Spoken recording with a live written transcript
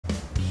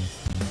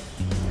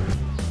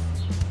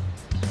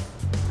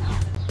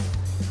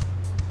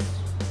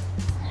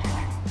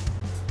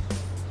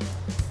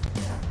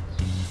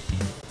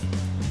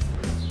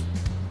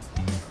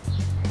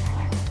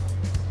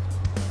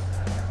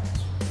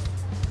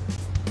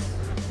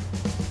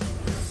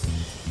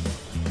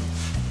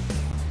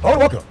Oh,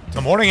 welcome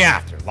to Morning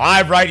After,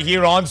 live right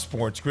here on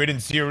Sports Grid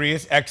and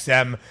Sirius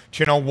XM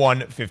Channel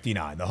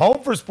 159, the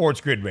home for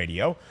Sports Grid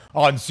Radio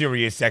on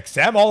Sirius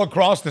XM, all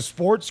across the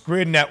Sports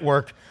Grid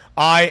network.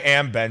 I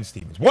am Ben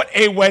Stevens. What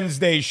a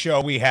Wednesday show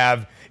we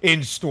have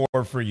in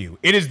store for you.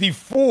 It is the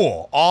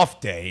full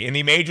off day in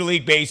the Major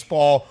League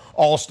Baseball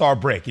All-Star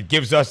break. It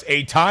gives us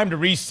a time to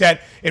reset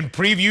and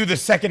preview the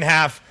second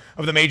half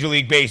of the Major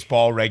League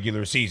Baseball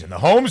regular season. The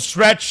home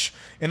stretch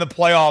in the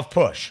playoff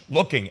push,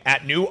 looking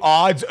at new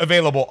odds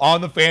available on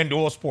the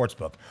FanDuel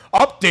Sportsbook.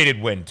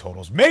 Updated win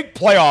totals. Make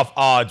playoff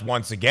odds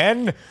once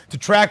again to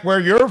track where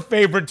your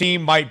favorite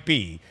team might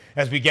be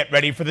as we get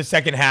ready for the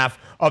second half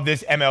of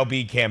this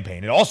MLB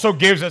campaign. It also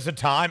gives us a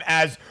time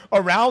as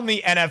around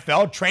the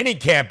NFL, training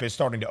camp is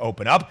starting to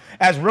open up.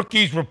 As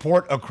rookies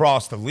report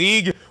across the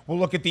league, we'll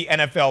look at the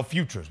NFL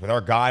futures with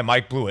our guy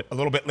Mike Blewitt a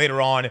little bit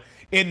later on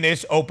in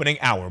this opening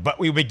hour. But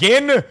we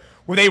begin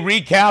with a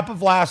recap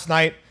of last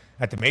night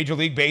at the Major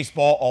League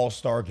Baseball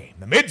All-Star Game.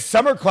 The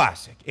Midsummer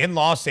Classic in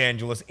Los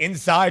Angeles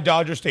inside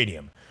Dodger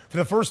Stadium for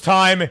the first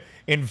time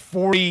in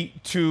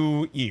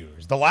 42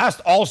 years. The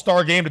last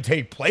All-Star Game to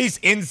take place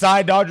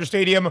inside Dodger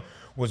Stadium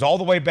was all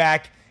the way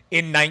back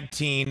in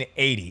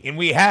 1980. And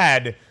we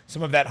had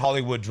some of that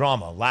Hollywood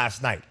drama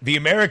last night. The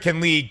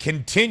American League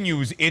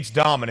continues its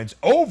dominance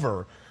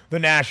over the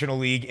National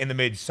League in the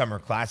Midsummer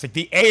Classic.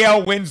 The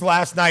AL wins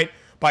last night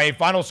by a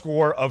final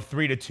score of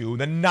 3-2.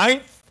 The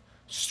ninth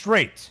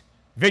straight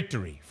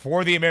victory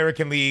for the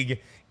American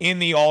League in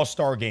the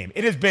All-Star Game.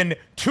 It has been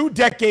 2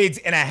 decades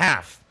and a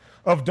half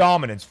of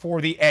dominance for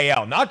the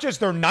AL. Not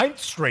just their ninth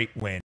straight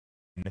win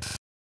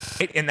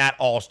in that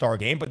All-Star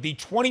Game, but the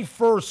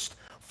 21st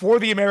for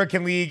the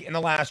American League in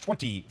the last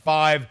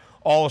 25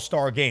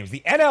 All-Star Games.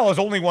 The NL has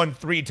only won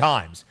 3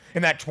 times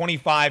in that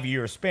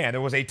 25-year span.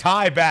 There was a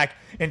tie back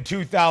in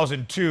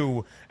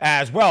 2002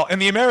 as well.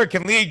 And the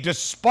American League,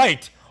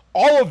 despite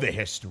all of the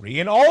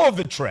history and all of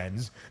the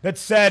trends that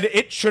said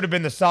it should have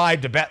been the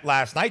side to bet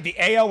last night, the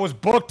AL was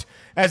booked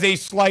as a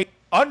slight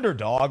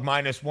underdog,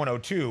 minus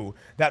 102,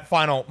 that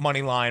final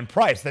money line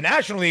price. The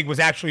National League was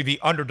actually the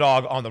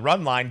underdog on the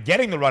run line,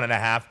 getting the run and a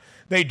half.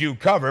 They do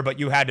cover, but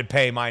you had to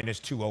pay minus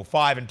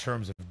 205 in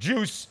terms of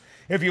juice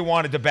if you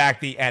wanted to back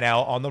the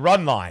NL on the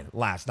run line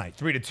last night.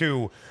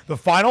 3-2, the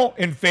final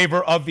in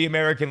favor of the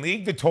American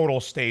League. The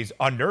total stays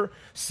under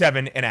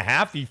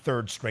 7.5, the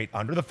third straight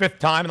under. The 5th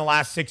time in the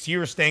last 6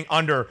 years staying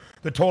under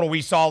the total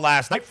we saw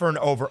last night for an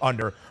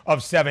over-under of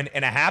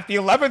 7.5. The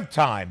 11th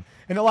time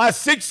in the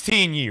last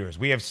 16 years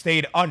we have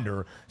stayed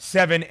under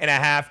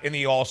 7.5 in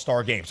the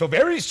All-Star Game. So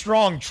very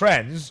strong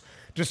trends,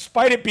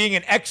 despite it being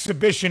an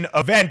exhibition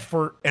event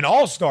for an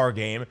All-Star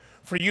Game,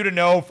 for you to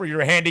know for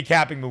your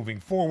handicapping moving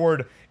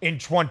forward in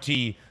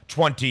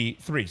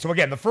 2023. So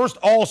again, the first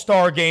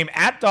All-Star Game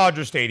at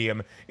Dodger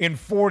Stadium in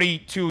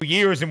 42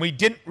 years, and we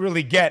didn't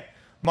really get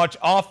much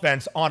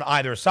offense on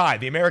either side.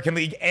 The American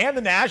League and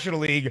the National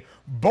League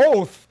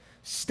both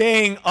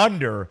staying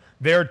under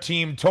their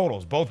team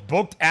totals, both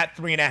booked at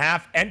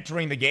 3.5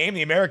 entering the game.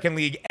 The American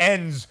League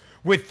ends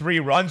with 3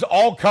 runs,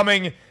 all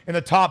coming in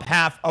the top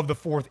half of the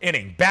 4th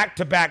inning.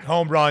 Back-to-back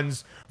home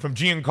runs from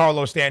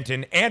Giancarlo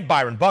Stanton and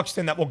Byron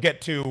Buxton that we'll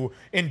get to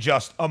in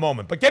just a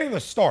moment. But getting the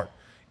start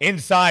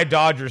inside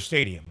Dodger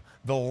Stadium,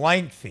 the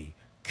lengthy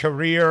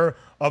career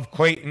of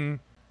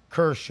Clayton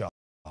Kershaw.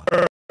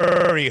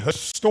 Very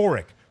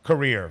historic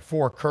career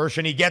for Kershaw,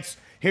 and he gets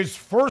his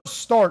first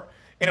start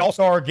in an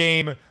All-Star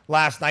Game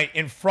last night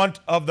in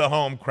front of the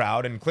home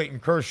crowd, and Clayton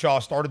Kershaw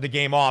started the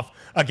game off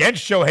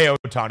against Shohei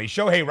Ohtani.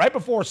 Shohei, right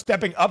before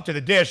stepping up to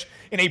the dish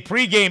in a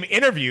pregame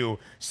interview,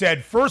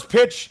 said first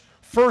pitch,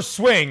 first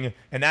swing,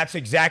 and that's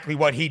exactly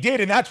what he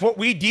did, and that's what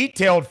we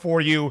detailed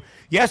for you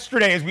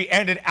yesterday as we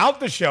ended out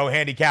the show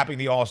handicapping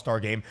the All-Star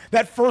Game.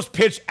 That first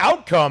pitch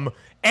outcome,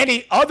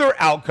 any other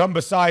outcome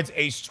besides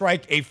a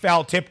strike, a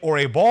foul tip, or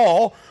a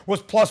ball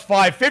was plus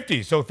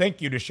 550. So thank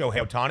you to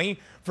Shohei Ohtani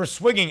for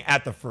swinging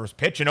at the first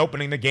pitch and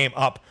opening the game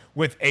up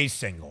with a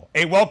single.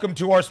 A welcome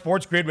to our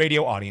Sports Grid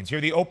Radio audience here,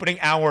 the opening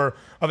hour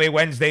of a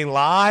Wednesday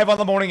live on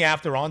the Morning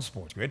After on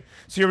Sports Grid,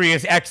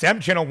 Sirius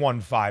XM Channel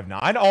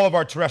 159, all of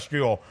our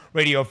terrestrial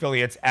radio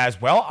affiliates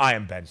as well. I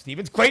am Ben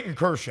Stevens. Clayton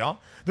Kershaw,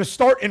 the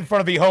start in front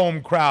of the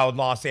home crowd,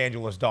 Los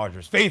Angeles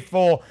Dodgers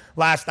faithful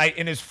last night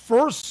in his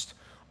first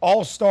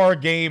All-Star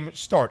Game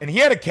start. And he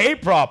had a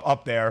K-prop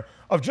up there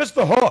of just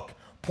the hook.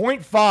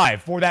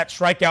 0.5 for that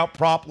strikeout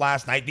prop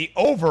last night. The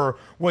over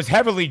was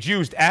heavily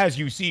juiced, as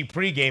you see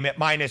pregame, at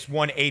minus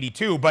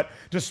 182. But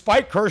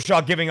despite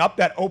Kershaw giving up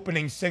that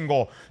opening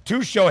single to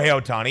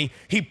Shohei Ohtani,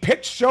 he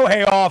picked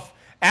Shohei off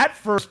at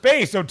first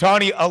base.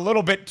 Ohtani a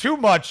little bit too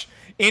much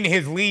in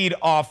his lead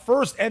off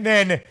first, and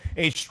then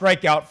a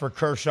strikeout for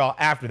Kershaw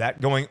after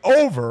that, going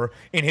over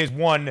in his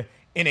 1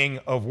 inning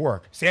of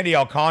work. Sandy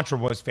Alcantara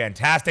was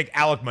fantastic.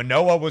 Alek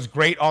Manoah was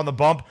great on the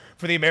bump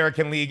for the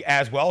American League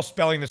as well,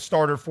 spelling the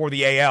starter for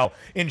the AL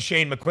in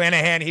Shane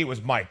McClanahan. He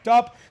was mic'd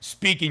up,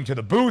 speaking to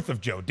the booth of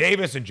Joe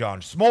Davis and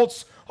John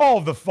Smoltz, all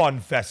of the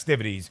fun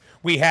festivities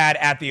we had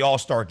at the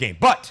All-Star Game.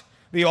 But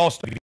the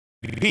All-Star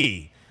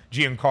MVP,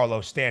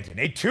 Giancarlo Stanton,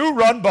 a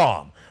 2-run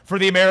bomb for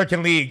the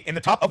American League in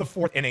the top of the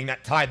fourth inning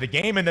that tied the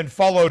game, and then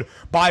followed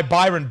by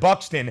Byron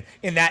Buxton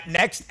in that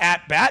next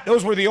at-bat.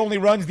 Those were the only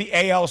runs the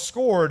AL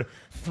scored,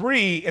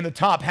 3 in the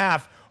top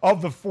half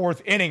of the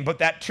fourth inning. But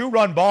that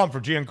 2-run bomb for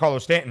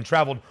Giancarlo Stanton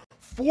traveled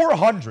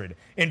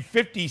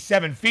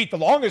 457 feet, the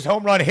longest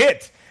home run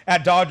hit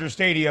at Dodger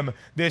Stadium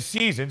this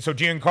season. So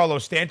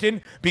Giancarlo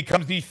Stanton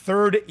becomes the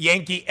 3rd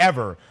Yankee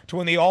ever to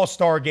win the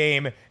All-Star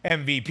Game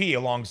MVP,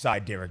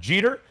 alongside Derek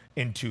Jeter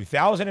in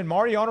 2000 and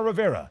Mariano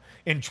Rivera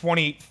in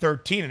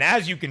 2013. And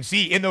as you can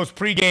see in those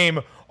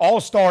pregame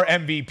All-Star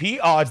MVP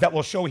odds that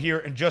we'll show here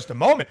in just a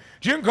moment,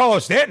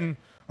 Giancarlo Stanton,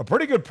 a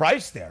pretty good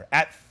price there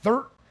at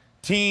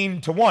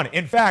 13-1.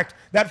 In fact,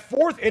 that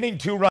 4th inning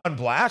 2-run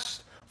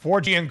blast for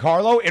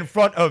Giancarlo in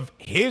front of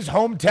his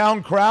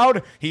hometown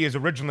crowd, he is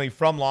originally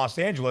from Los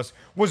Angeles,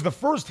 was the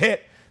first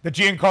hit that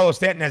Giancarlo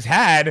Stanton has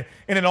had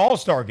in an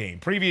All-Star game.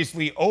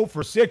 Previously 0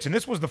 for 6, and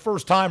this was the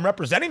first time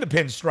representing the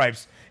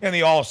Pinstripes in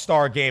the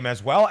All-Star game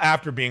as well,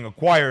 after being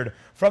acquired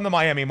from the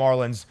Miami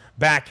Marlins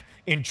back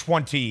in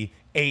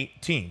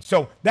 2018.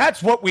 So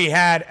that's what we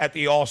had at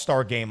the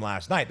All-Star game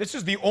last night. This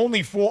is the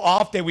only full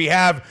off day we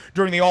have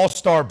during the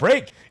All-Star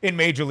break in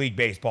Major League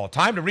Baseball.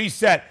 Time to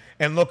reset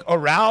and look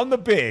around the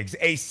bigs.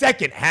 A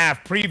second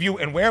half preview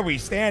and where we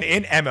stand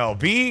in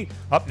MLB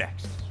up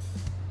next.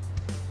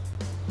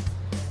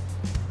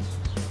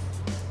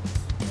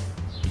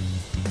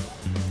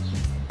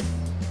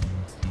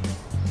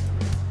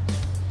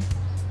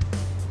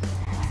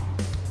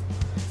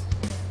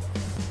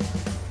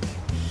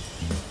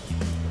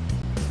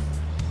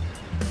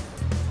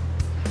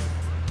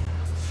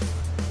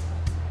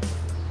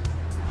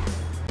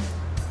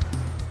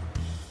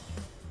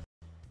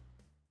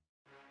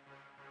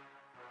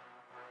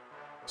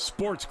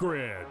 Sports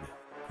Grid,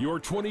 your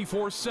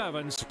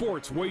 24/7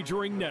 sports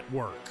wagering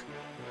network.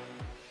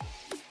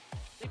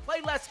 They play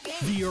less games.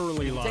 The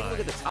early line. Take a look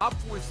at the top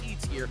 4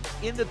 seeds here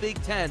in the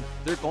Big Ten.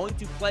 They're going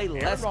to play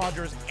less. Aaron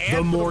Rodgers and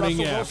the morning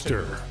Russell after.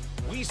 Wilson.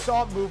 We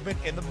saw movement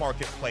in the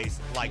marketplace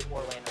like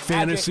Orlando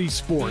Fantasy Magic.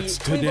 sports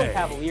the today. Cleveland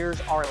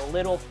Cavaliers are a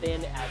little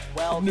thin as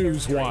well.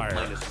 Newswire.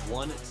 Minus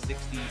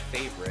 160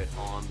 favorite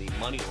on the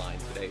money line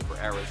today for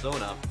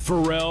Arizona.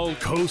 Pharrell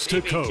coast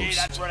to BBG, coast.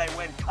 that's where they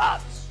win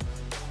cups.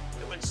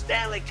 They win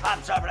Stanley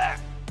Cups over there.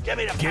 Give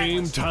me the Game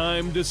Penguins. time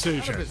Kind of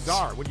decisions.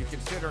 bizarre when you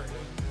consider,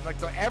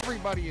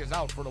 everybody is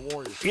out for the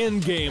Warriors.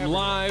 In-game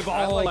live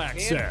all I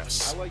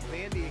access. like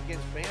Vandy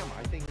against Bama.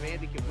 I think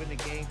Vandy can win the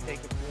game, take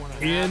a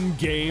 4.5.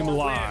 In-game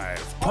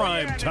live,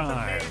 prime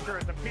time.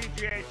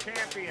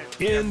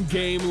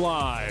 In-game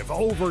live,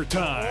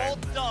 overtime.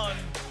 Done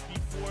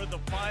before the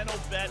final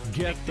bet.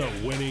 Get the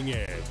winning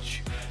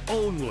edge.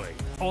 Only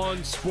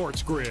on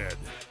Sports Grid.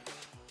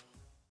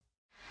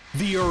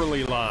 The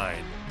early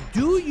line.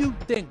 Do you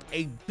think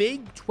a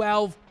Big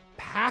 12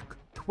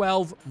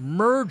 Pac-12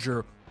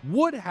 merger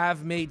would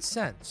have made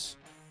sense?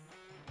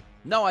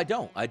 No, I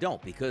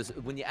don't. Because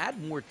when you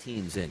add more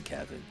teams in,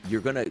 Kevin,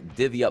 you're going to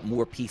divvy up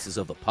more pieces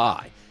of the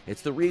pie.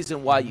 It's the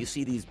reason why you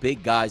see these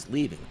big guys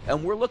leaving.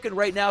 And we're looking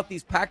right now at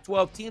these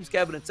Pac-12 teams,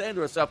 Kevin, and saying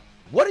to ourselves,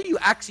 what are you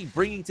actually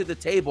bringing to the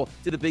table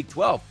to the Big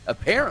 12?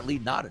 Apparently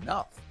not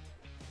enough.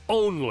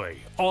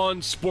 Only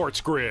on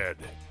Sports Grid.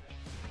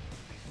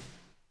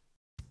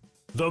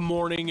 The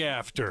morning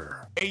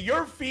after. a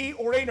Yerfie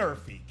or a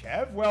Nerfie,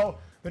 Kev? Well,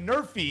 the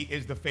Nerfie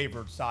is the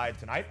favored side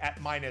tonight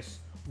at minus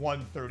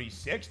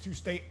 136 to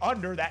stay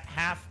under that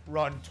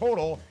half-run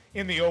total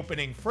in the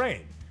opening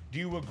frame. Do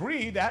you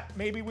agree that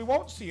maybe we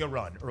won't see a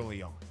run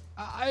early on?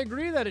 I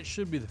agree that it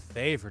should be the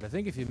favorite. I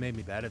think if you made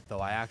me bet it, though,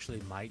 I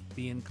actually might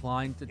be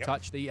inclined to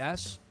touch the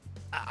yes.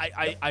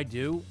 I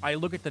do. I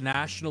look at the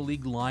National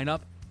League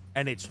lineup,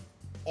 and it's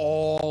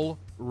all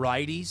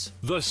righties.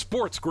 The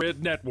Sports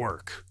Grid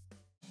Network.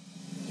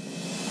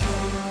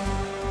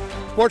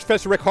 Sports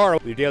Professor Rick Horrow,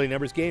 your daily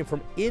numbers game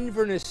from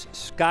Inverness,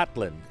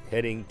 Scotland,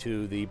 heading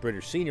to the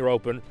British Senior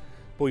Open.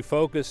 But we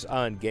focus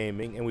on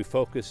gaming and we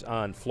focus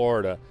on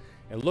Florida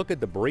and look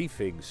at the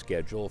briefing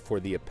schedule for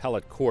the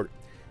appellate court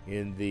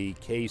in the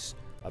case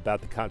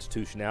about the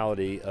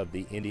constitutionality of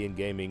the Indian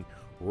Gaming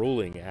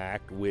Ruling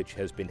Act, which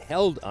has been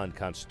held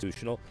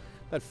unconstitutional.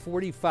 About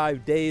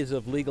 45 days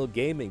of legal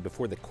gaming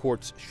before the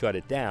courts shut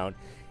it down.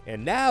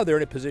 And now they're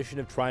in a position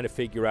of trying to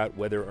figure out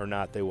whether or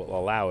not they will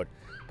allow it.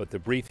 But the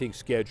briefing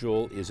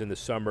schedule is in the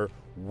summer,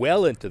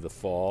 well into the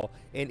fall,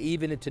 and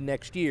even into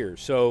next year.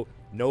 So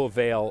no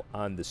avail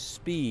on the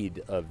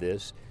speed of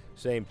this.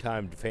 Same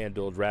time,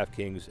 FanDuel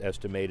DraftKings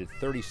estimated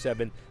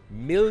 $37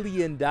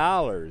 million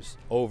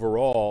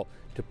overall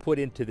to put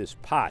into this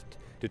pot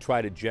to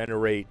try to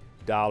generate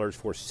dollars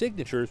for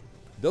signatures.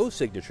 Those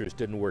signatures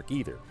didn't work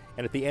either.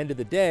 And at the end of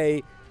the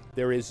day,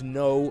 there is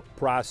no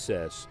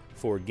process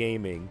for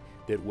gaming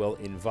that will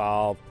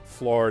involve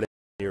Florida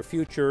in the near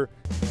future.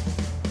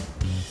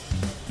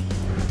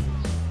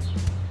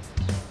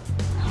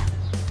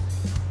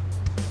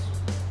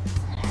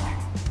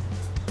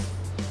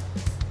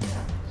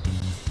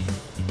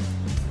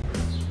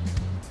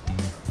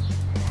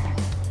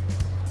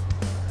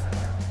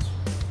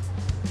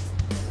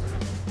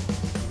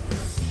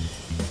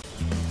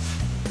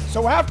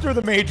 So after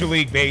the Major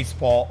League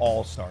Baseball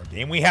All-Star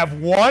Game, we have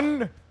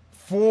one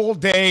full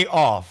day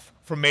off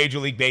from Major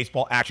League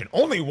Baseball action.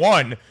 Only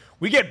one.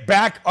 We get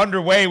back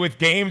underway with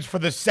games for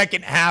the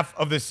second half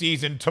of the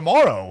season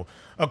tomorrow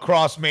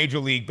across Major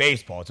League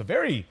Baseball. It's a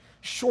very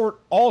short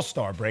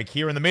All-Star break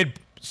here in the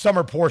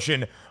mid-summer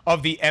portion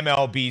of the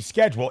MLB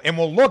schedule. And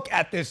we'll look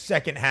at this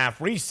second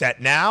half reset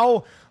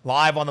now,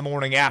 live on the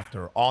morning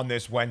after on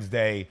this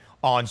Wednesday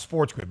on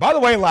Sports Grid. By the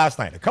way, last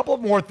night, a couple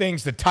of more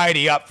things to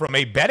tidy up from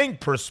a betting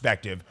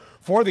perspective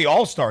for the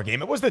All-Star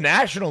Game. It was the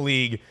National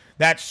League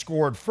that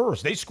scored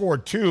first. They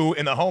scored 2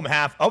 in the home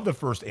half of the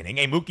first inning.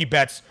 A Mookie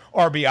Betts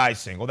RBI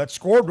single that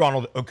scored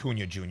Ronald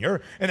Acuna Jr.,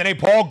 and then a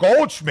Paul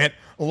Goldschmidt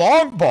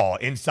long ball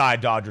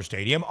inside Dodger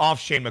Stadium off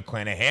Shane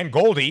McClanahan.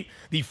 Goldie,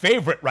 the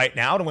favorite right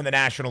now to win the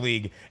National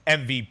League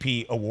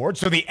MVP award.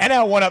 So the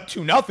NL went up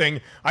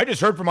 2-0. I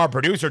just heard from our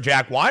producer,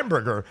 Jack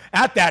Weinberger.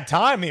 At that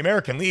time, the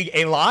American League,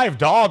 a live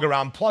dog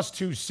around plus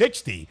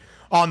 260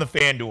 on the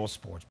FanDuel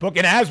Sportsbook.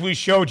 And as we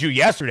showed you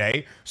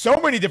yesterday, so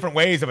many different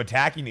ways of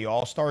attacking the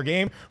All-Star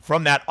Game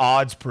from that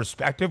odds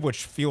perspective,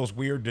 which feels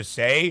weird to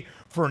say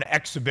for an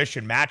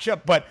exhibition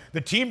matchup. But the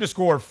team to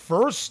score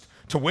first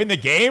to win the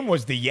game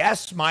was the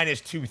yes,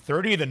 minus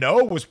 230. The no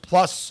was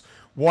plus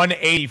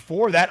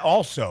 184. That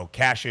also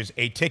cashes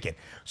a ticket.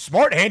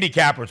 Smart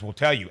handicappers will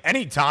tell you,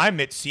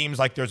 anytime it seems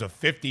like there's a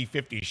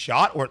 50-50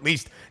 shot, or at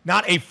least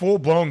not a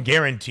full-blown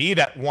guarantee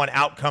that one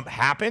outcome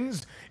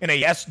happens in a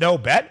yes-no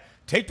bet,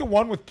 take the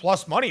one with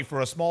plus money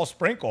for a small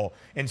sprinkle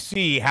and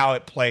see how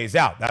it plays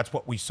out. That's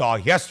what we saw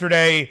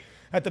yesterday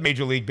at the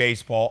Major League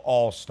Baseball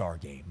All-Star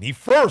Game. The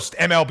first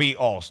MLB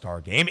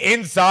All-Star Game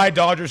inside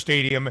Dodger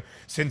Stadium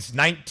since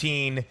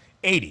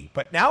 1980.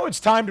 But now it's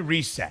time to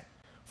reset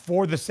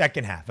for the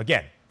second half.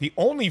 Again, the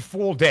only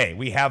full day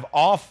we have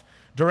off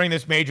during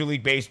this Major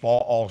League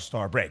Baseball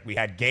All-Star break. We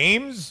had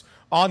games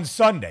on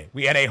Sunday.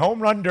 We had a home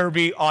run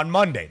derby on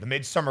Monday, the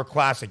Midsummer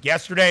Classic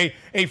yesterday,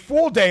 a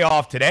full day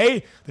off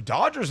today. The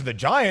Dodgers and the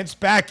Giants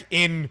back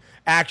in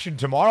action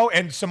tomorrow,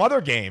 and some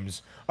other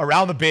games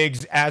around the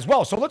bigs as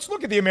well. So let's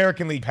look at the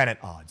American League pennant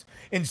odds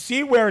and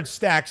see where it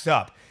stacks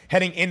up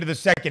heading into the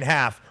second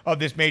half of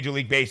this Major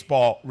League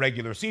Baseball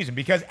regular season.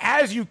 Because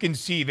as you can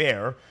see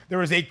there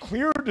is a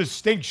clear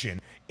distinction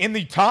in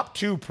the top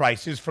two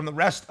prices from the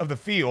rest of the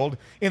field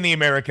in the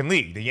American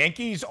League. The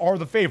Yankees are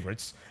the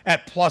favorites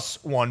at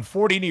plus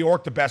 140. New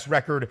York, the best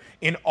record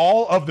in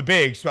all of the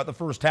bigs throughout the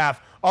first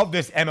half of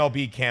this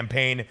MLB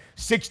campaign,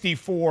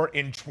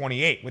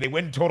 64-28, with a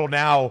win total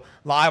now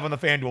live on the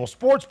FanDuel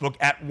Sportsbook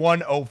at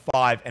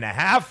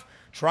 105.5.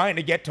 Trying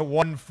to get to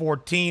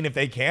 114 if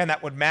they can.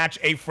 That would match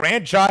a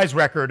franchise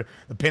record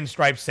the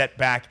Pinstripes set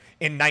back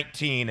in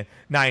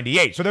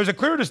 1998. So there's a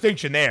clear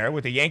distinction there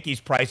with the Yankees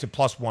price at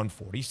plus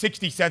 140.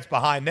 60 cents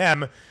behind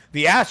them,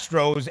 the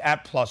Astros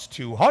at plus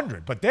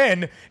 200. But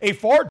then a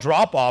far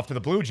drop-off to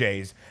the Blue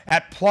Jays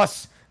at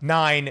plus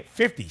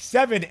 950.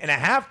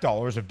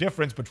 $7.50 of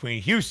difference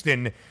between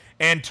Houston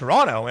and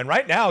Toronto. And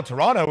right now,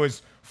 Toronto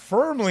is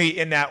firmly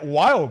in that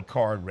wild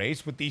card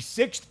race with the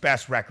 6th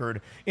best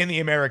record in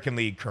the American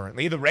League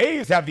currently. The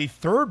Rays have the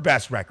 3rd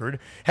best record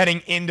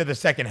heading into the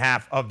second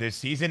half of this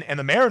season, and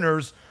the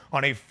Mariners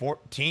on a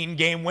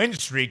 14-game win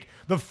streak,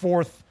 the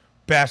 4th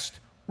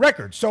best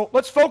record. So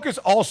let's focus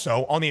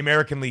also on the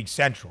American League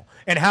Central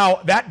and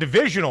how that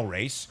divisional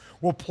race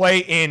will play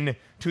in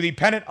to the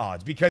pennant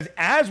odds, because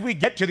as we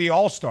get to the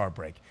All-Star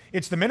break,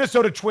 it's the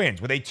Minnesota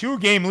Twins with a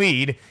 2-game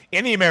lead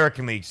in the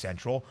American League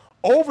Central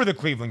over the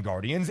Cleveland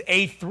Guardians,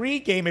 a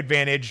 3-game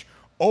advantage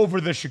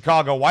over the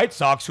Chicago White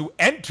Sox, who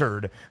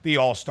entered the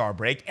All-Star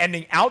break,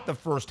 ending out the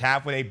first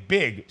half with a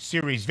big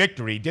series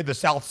victory, did the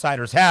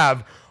Southsiders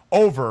have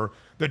over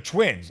the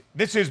Twins.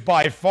 This is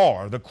by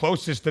far the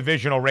closest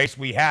divisional race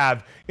we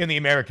have in the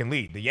American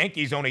League. The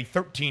Yankees own a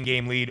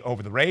 13-game lead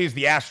over the Rays.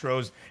 The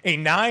Astros a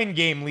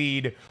 9-game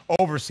lead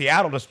over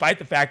Seattle, despite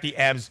the fact the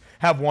Avs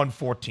have won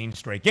 14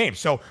 straight games.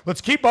 So let's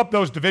keep up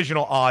those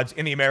divisional odds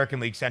in the American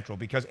League Central,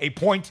 because a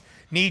point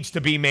needs to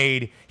be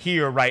made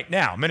here right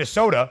now.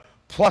 Minnesota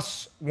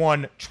plus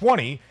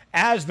 120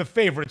 as the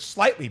favorite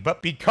slightly,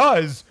 but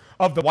because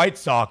of the White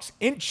Sox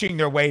inching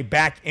their way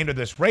back into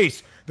this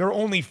race, they're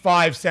only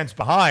 5 cents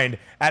behind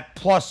at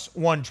plus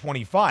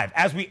 125.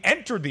 As we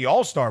entered the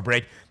All-Star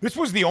break, this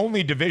was the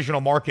only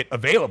divisional market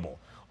available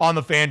on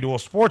the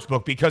FanDuel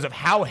Sportsbook because of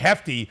how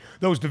hefty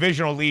those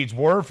divisional leads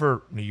were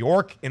for New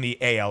York in the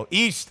AL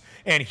East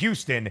and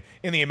Houston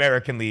in the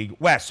American League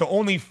West. So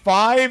only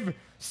 5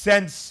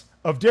 cents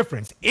of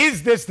difference.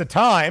 Is this the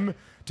time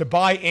to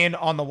buy in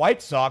on the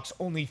White Sox,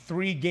 only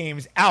 3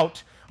 games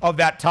out of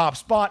that top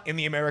spot in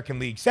the American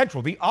League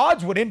Central? The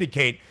odds would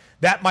indicate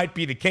that might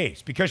be the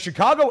case, because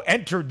Chicago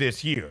entered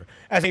this year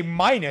as a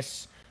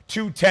minus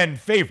 210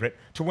 favorite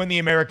to win the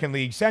American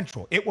League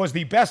Central. It was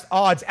the best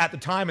odds at the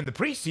time in the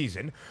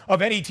preseason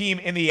of any team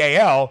in the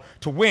AL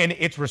to win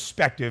its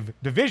respective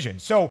division.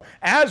 So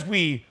as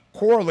we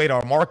correlate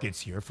our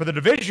markets here for the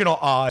divisional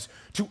odds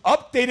to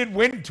updated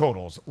win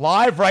totals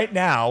live right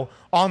now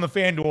on the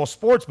FanDuel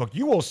Sportsbook.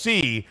 You will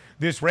see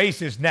this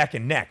race is neck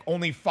and neck.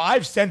 Only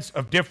 5 cents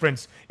of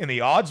difference in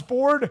the odds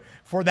board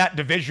for that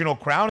divisional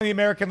crown in the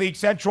American League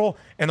Central,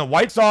 and the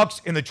White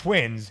Sox and the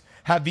Twins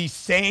have the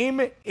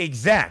same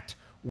exact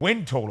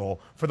win total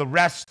for the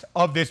rest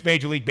of this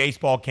Major League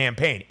Baseball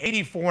campaign.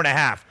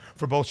 84.5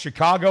 for both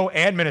Chicago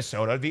and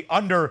Minnesota. The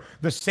under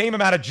the same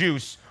amount of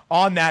juice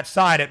on that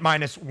side at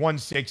minus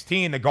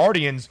 116. The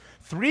Guardians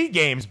 3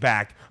 games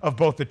back of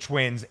both the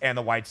Twins and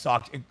the White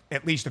Sox,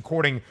 at least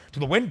according to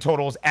the win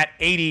totals, at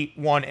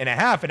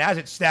 81.5. And as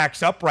it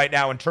stacks up right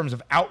now in terms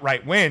of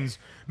outright wins,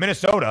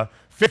 Minnesota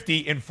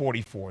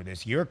 50-44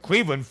 this year,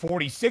 Cleveland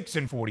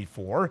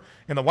 46-44,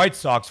 and the White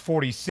Sox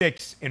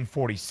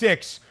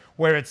 46-46,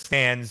 where it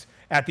stands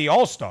at the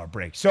All-Star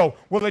break. So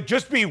will it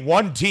just be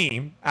one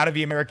team out of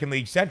the American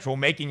League Central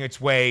making its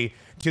way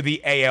to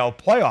the AL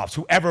playoffs?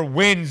 Whoever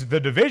wins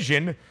the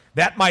division,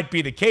 that might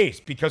be the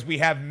case, because we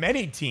have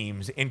many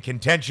teams in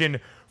contention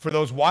for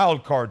those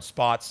wild card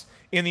spots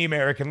in the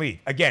American League.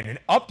 Again, an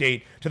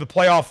update to the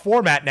playoff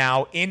format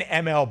now in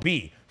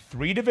MLB.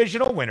 3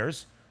 divisional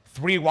winners,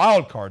 3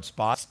 wild card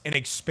spots, an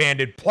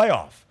expanded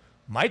playoff.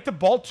 Might the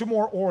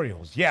Baltimore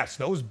Orioles, yes,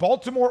 those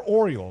Baltimore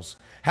Orioles,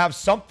 have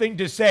something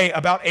to say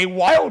about a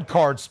wild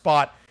card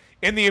spot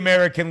in the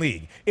American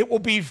League? It will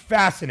be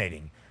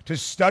fascinating to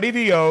study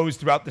the O's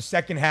throughout the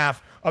second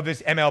half of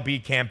this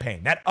MLB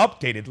campaign. That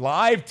updated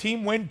live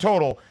team win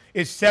total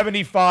is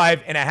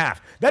 75.5.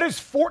 That is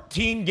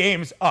 14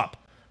 games up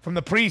from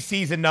the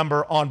preseason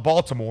number on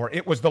Baltimore.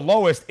 It was the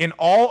lowest in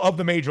all of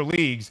the major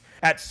leagues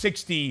at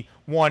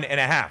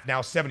 61.5.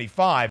 Now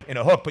 75 in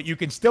a hook, but you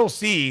can still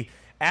see,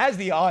 as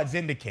the odds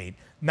indicate,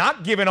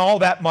 not given all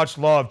that much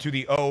love to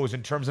the O's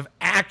in terms of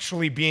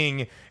actually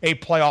being a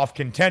playoff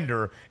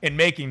contender and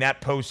making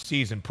that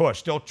postseason push.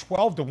 Still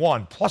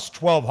 12-1,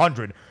 plus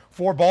 1,200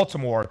 for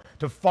Baltimore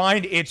to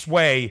find its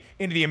way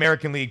into the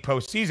American League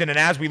postseason. And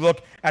as we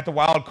look at the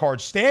wild card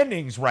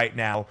standings right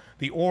now,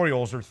 the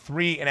Orioles are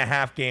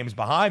 3.5 games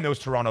behind those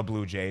Toronto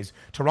Blue Jays.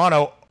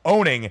 Toronto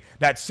owning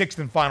that 6th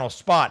and final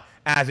spot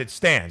as it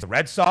stands. The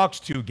Red Sox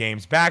 2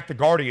 games back, the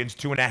Guardians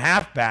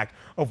 2.5 back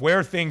of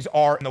where things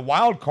are in the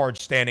wild card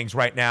standings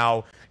right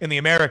now in the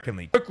American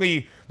League.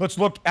 Quickly, let's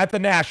look at the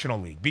National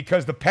League,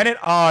 because the pennant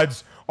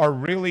odds are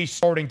really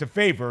starting to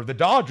favor the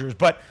Dodgers,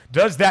 but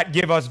does that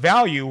give us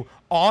value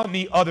on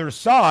the other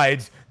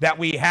sides that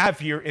we have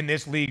here in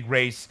this league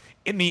race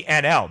in the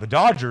NL? The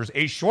Dodgers,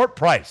 a short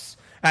price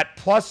at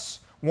plus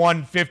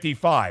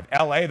 155.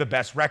 LA, the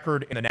best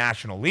record in the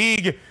National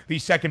League, the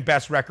second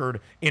best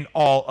record in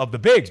all of the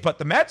bigs. But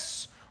the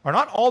Mets are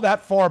not all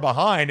that far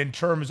behind in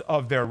terms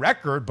of their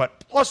record, but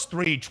plus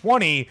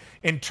 320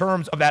 in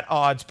terms of that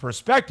odds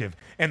perspective.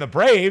 And the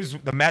Braves,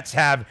 the Mets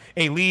have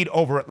a lead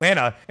over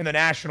Atlanta in the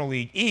National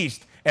League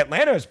East.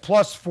 Atlanta is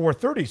plus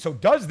 430. So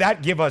does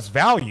that give us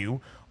value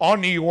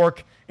on New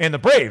York and the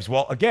Braves?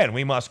 Well, again,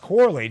 we must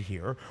correlate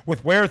here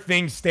with where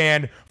things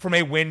stand from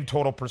a win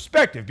total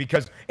perspective,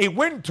 because a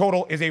win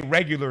total is a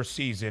regular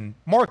season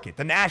market.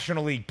 The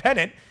National League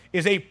pennant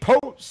is a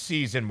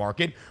postseason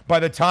market by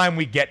the time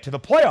we get to the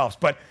playoffs.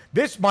 But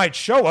this might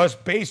show us,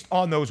 based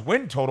on those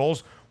win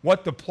totals,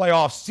 what the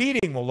playoff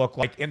seeding will look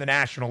like in the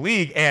National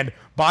League. And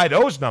by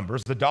those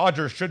numbers, the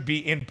Dodgers should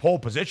be in pole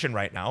position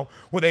right now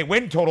with a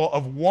win total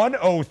of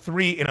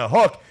 103 in a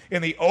hook,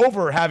 and the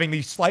over having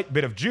the slight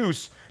bit of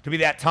juice to be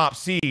that top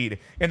seed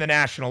in the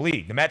National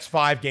League. The Mets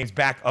 5 games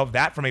back of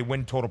that from a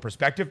win total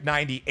perspective,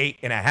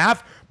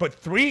 98.5, but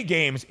 3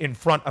 games in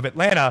front of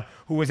Atlanta,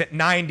 who is at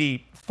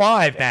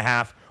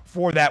 95.5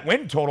 for that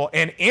win total.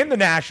 And in the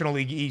National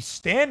League East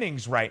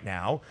standings right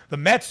now, the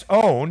Mets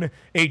own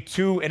a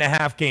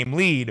 2.5 game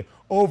lead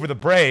over the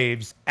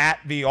Braves at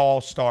the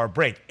All-Star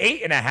break.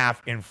 8.5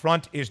 in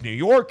front is New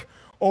York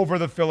over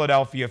the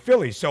Philadelphia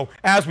Phillies. So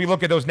as we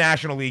look at those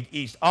National League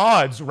East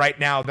odds right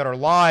now that are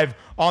live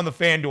on the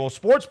FanDuel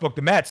Sportsbook,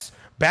 the Mets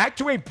back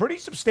to a pretty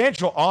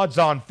substantial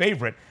odds-on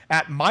favorite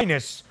at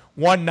minus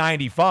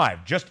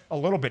 195, just a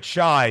little bit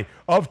shy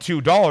of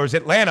 $2.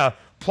 Atlanta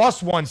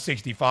plus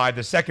 165,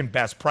 the second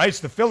best price.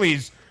 The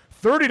Phillies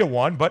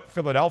 30-1, but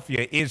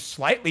Philadelphia is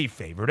slightly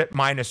favored at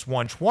minus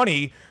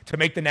 120 to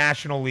make the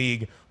National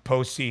League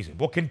postseason.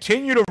 We'll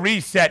continue to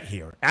reset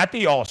here at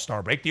the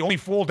All-Star break, the only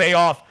full day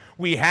off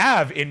we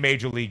have in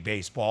Major League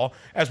Baseball,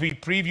 as we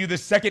preview the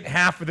second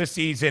half of the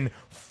season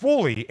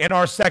fully in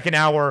our second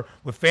hour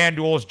with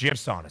FanDuel's Jim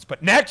Sonis.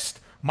 But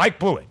next, Mike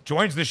Blewitt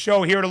joins the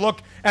show here to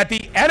look at the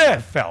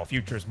NFL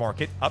futures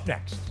market up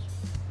next.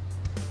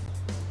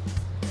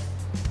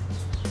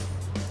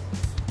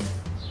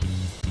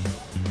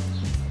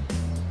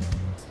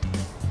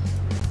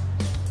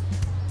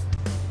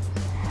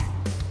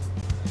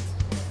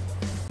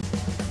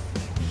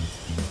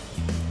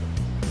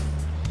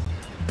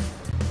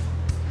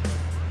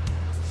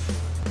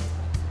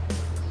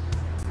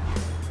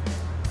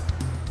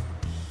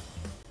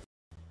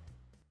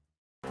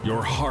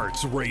 Your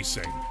heart's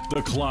racing.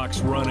 The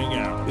clock's running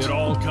out. It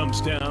all comes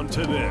down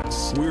to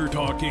this. We're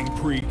talking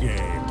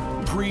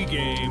pregame.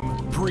 Pregame.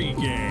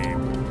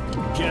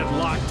 Get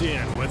locked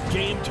in with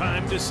Game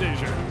Time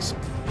Decisions.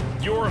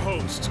 Your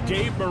hosts,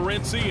 Gabe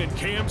Morency and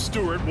Cam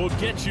Stewart, will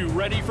get you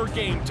ready for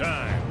game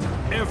time.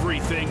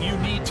 Everything you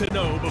need to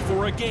know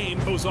before a game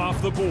goes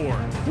off the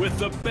board, with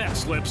the bet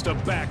slips to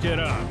back it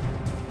up.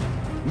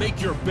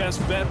 Make your best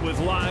bet with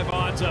live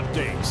odds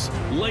updates,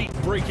 late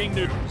breaking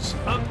news,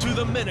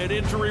 up-to-the-minute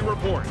injury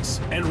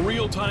reports, and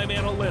real-time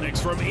analytics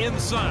from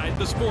inside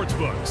the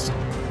sportsbooks.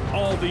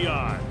 All the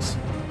odds,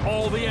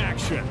 all the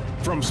action,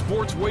 from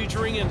sports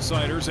wagering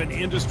insiders and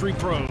industry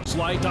pros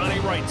like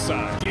Donnie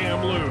Rightside,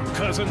 Cam Lou,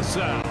 Cousin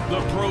Sal,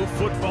 the Pro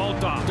Football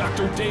Doc,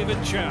 Dr.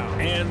 David Chow,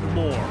 and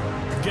more.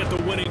 Get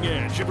the winning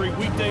edge every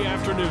weekday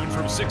afternoon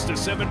from 6 to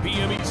 7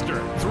 p.m.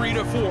 Eastern, 3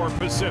 to 4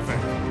 Pacific.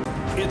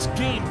 It's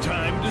Game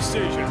Time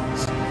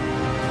Decisions.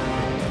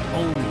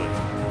 Only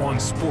on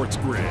Sports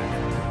Grid.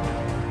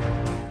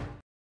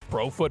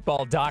 Pro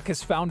Football Doc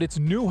has found its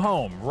new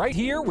home right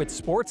here with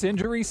Sports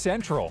Injury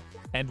Central.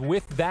 And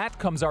with that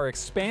comes our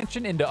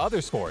expansion into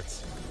other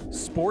sports.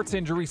 Sports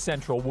Injury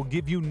Central will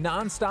give you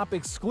nonstop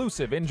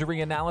exclusive injury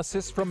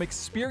analysis from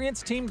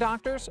experienced team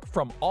doctors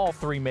from all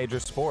 3 major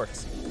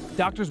sports.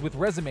 Doctors with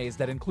resumes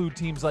that include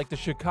teams like the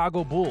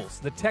Chicago Bulls,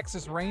 the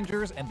Texas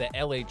Rangers, and the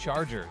LA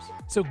Chargers.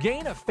 So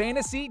gain a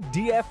fantasy,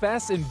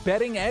 DFS, and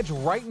betting edge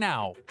right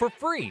now for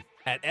free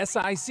at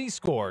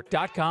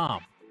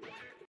sicscore.com.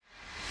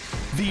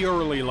 The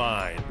early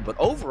line. But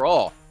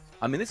overall,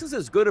 I mean, this is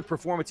as good a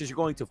performance as you're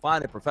going to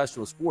find in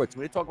professional sports.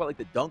 When you talk about like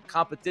the dunk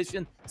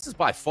competition, this is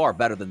by far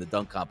better than the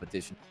dunk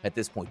competition at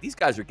this point. These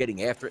guys are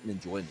getting after it and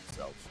enjoying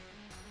themselves.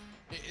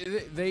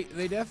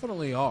 They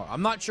definitely are.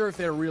 I'm not sure if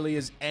there really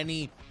is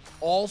any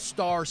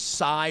all-star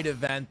side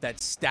event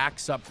that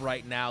stacks up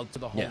right now to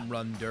the home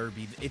run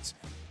derby. It's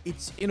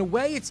in a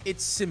way,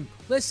 it's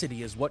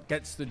simplicity is what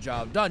gets the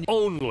job done.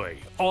 Only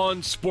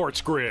on Sports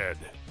Grid.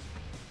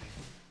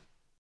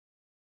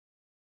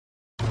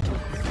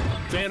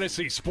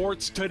 Fantasy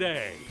Sports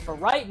Today. For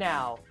right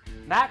now,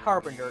 Matt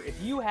Carpenter, if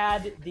you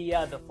had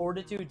the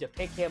fortitude to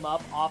pick him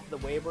up off the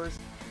waivers,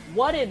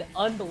 what an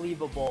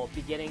unbelievable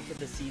beginning to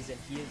the season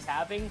he is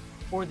having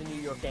for the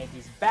New York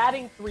Yankees.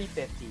 Batting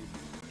 .350,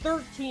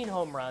 13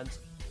 home runs.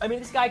 I mean,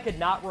 this guy could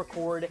not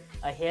record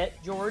a hit,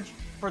 George,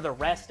 for the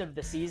rest of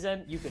the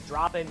season. You could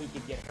drop him, he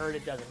could get hurt,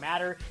 it doesn't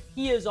matter.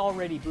 He has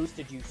already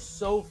boosted you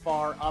so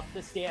far up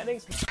the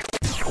standings.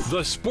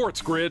 The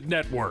Sports Grid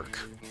Network.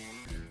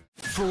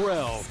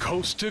 Pharrell,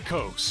 Coast to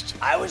Coast.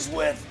 I was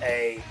with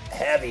a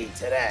heavy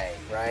today,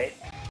 right?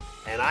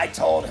 And I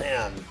told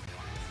him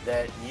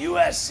that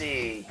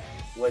USC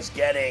was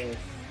getting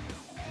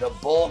the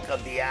bulk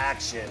of the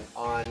action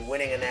on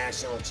winning a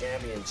national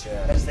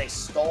championship as they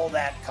stole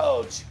that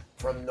coach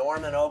from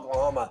Norman,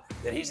 Oklahoma,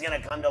 that he's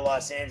going to come to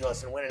Los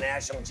Angeles and win a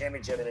national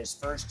championship in his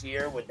first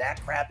year with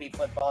that crappy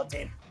football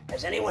team.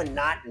 Has anyone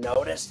not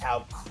noticed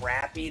how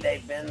crappy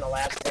they've been the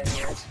last 10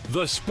 years?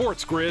 The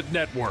Sports Grid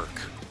Network.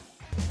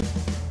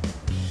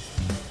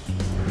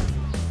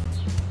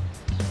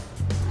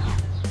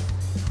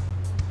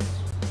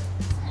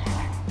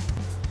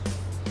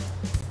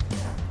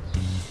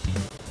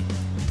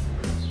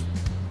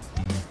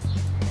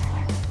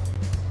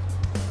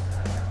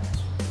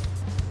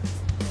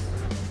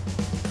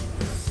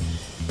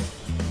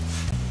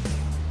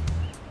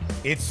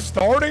 It's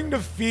starting to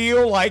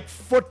feel like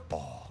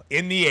football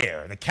in the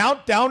air. The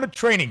countdown to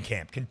training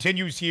camp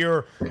continues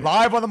here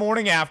live on the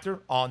morning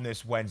after on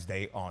this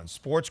Wednesday on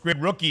Sports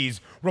Grid.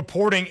 Rookies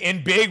reporting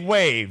in big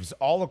waves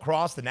all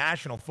across the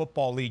National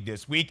Football League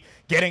this week,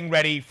 getting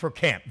ready for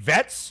camp.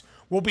 Vets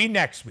will be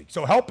next week.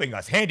 So helping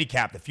us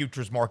handicap the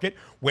futures market,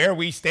 where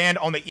we stand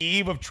on the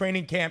eve of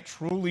training camp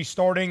truly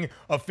starting,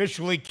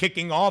 officially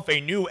kicking off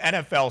a new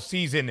NFL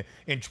season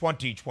in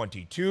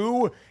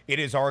 2022. It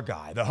is our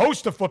guy, the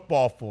host of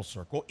Football Full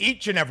Circle,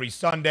 each and every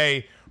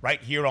Sunday right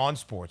here on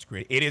Sports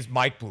Grid. It is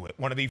Mike Blewitt,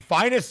 one of the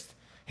finest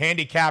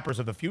handicappers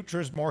of the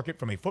futures market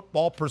from a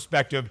football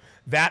perspective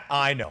that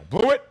I know.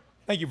 Blewitt,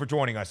 thank you for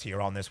joining us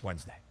here on this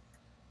Wednesday.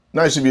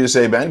 Nice of you to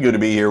say, Ben. Good to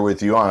be here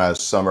with you on a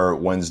summer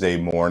Wednesday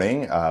morning.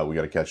 We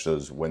got to catch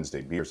those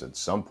Wednesday beers at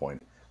some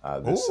point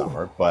this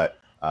summer, but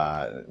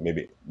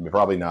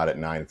probably not at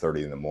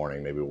 9:30 in the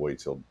morning. Maybe we'll wait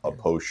till a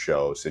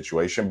post-show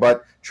situation.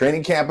 But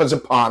training camp is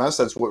upon us.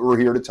 That's what we're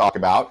here to talk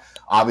about.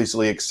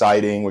 Obviously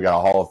exciting. We got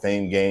a Hall of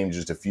Fame game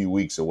just a few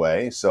weeks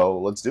away, so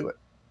let's do it.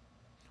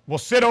 We'll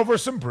sit over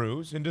some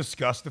brews and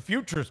discuss the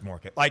futures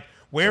market, like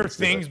where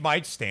things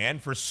might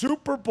stand for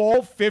Super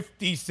Bowl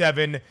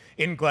 57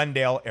 in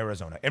Glendale,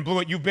 Arizona. And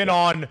Blewitt, you've been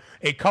on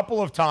a couple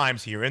of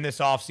times here in this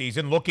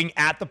offseason looking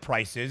at the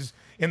prices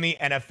in the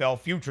NFL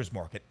futures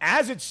market.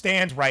 As it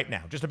stands right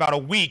now, just about a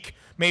week,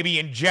 maybe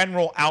in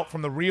general, out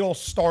from the real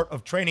start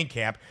of training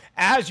camp,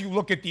 as you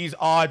look at these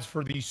odds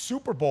for the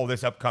Super Bowl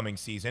this upcoming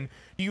season,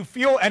 do you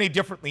feel any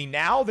differently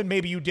now than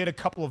maybe you did a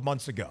couple of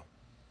months ago?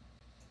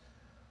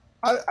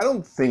 I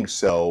don't think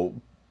so.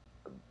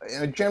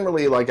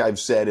 Generally, like I've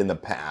said in the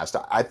past,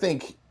 I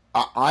think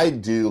I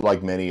do,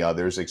 like many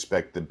others,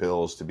 expect the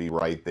Bills to be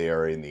right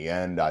there in the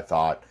end. I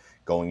thought,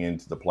 Going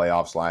into the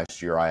playoffs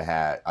last year,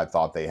 I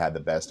thought they had the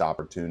best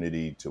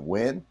opportunity to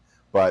win.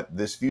 But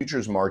this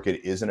futures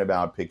market isn't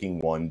about picking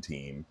one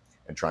team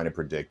and trying to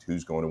predict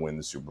who's going to win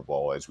the Super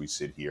Bowl as we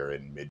sit here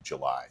in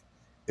mid-July.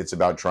 It's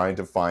about trying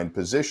to find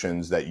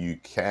positions that you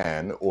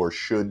can or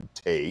should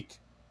take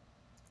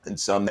and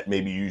some that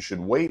maybe you should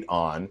wait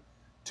on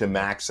to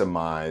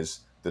maximize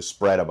the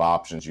spread of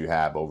options you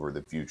have over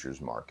the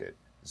futures market.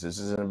 This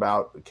isn't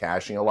about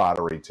cashing a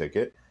lottery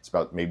ticket. It's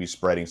about maybe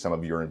spreading some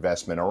of your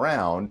investment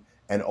around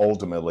and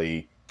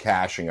ultimately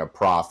cashing a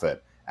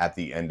profit at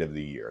the end of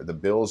the year. The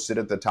Bills sit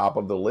at the top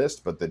of the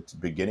list, but the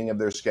beginning of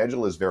their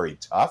schedule is very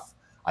tough.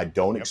 I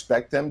don't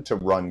expect them to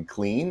run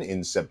clean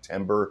in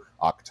September,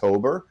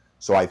 October.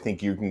 So I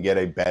think you can get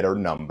a better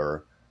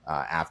number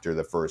after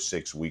the first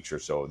 6 weeks or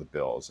so of the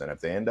Bills. And if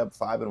they end up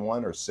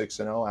 5-1 or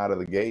 6-0 out of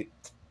the gate,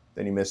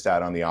 then you missed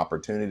out on the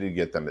opportunity to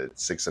get them at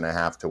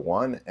 6.5 to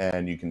 1,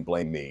 and you can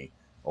blame me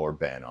or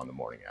Ben on the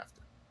morning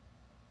after.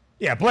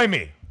 Yeah, blame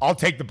me. I'll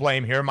take the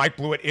blame here. Mike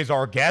Blewitt is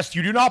our guest.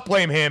 You do not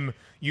blame him.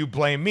 You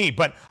blame me.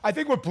 But I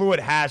think what Blewitt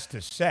has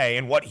to say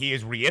and what he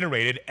has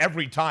reiterated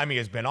every time he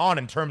has been on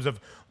in terms of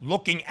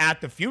looking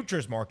at the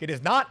futures market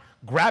is not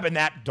grabbing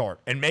that dart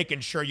and making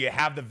sure you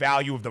have the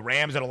value of the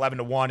Rams at 11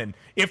 to 1. And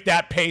if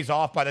that pays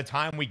off by the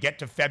time we get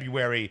to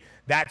February,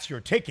 that's your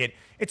ticket.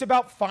 It's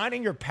about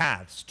finding your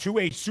paths to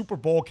a Super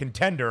Bowl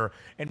contender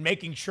and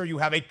making sure you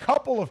have a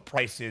couple of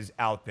prices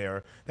out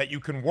there that you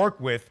can work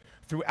with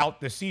throughout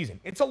the season.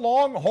 It's a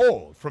long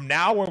hold from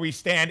now where we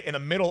stand in the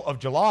middle of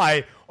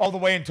July all the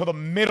way until the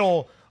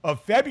middle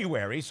of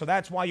February. So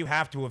that's why you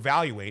have to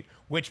evaluate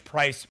which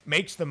price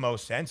makes the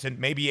most sense and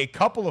maybe a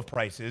couple of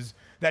prices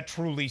that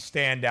truly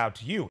stand out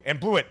to you. And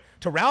Blewitt,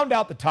 to round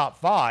out the top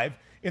 5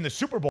 in the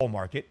Super Bowl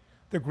market,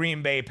 the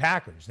Green Bay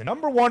Packers, the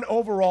number 1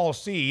 overall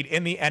seed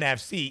in the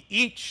NFC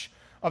each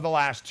of the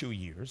last 2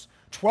 years,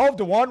 12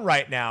 to 1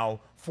 right now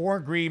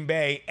for Green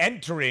Bay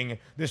entering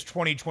this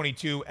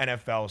 2022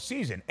 NFL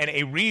season. And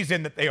a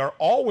reason that they are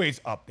always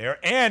up there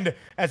and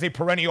as a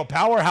perennial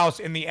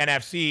powerhouse in the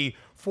NFC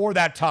for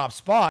that top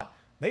spot,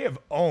 they have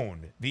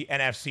owned the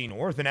NFC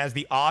North. And as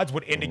the odds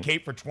would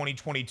indicate for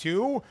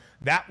 2022,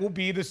 that will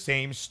be the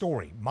same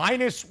story.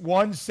 Minus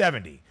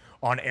 170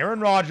 on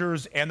Aaron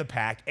Rodgers and the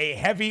Pack, a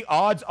heavy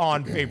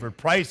odds-on favored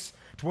price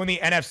to win the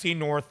NFC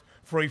North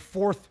for a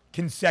 4th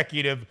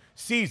consecutive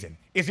season.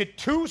 Is it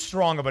too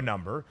strong of a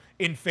number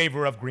in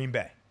favor of Green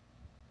Bay?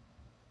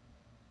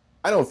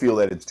 I don't feel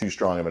that it's too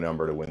strong of a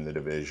number to win the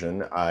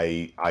division.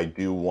 I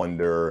do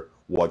wonder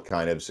what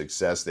kind of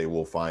success they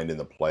will find in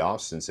the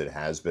playoffs, since it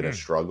has been a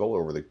struggle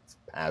over the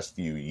past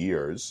few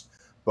years.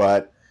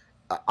 But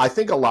I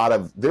think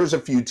there's a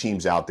few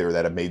teams out there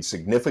that have made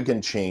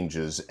significant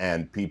changes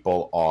and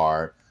people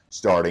are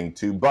starting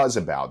to buzz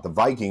about. The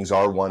Vikings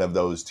are one of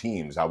those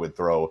teams. I would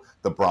throw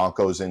the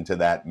Broncos into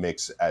that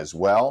mix as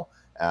well,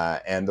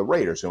 and the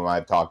Raiders, whom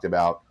I've talked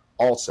about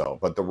also.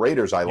 But the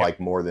Raiders I like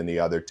more than the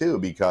other two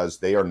because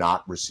they are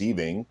not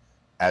receiving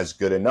as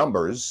good a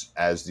numbers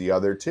as the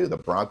other two. The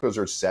Broncos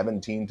are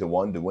 17 to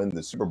 1 to win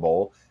the Super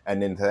Bowl, and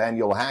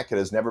Nathaniel Hackett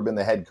has never been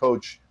the head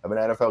coach of an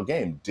NFL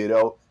game.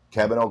 Ditto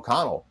Kevin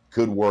O'Connell.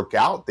 Could work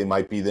out. They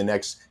might be the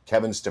next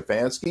Kevin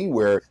Stefanski,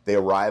 where they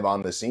arrive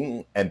on the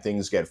scene and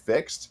things get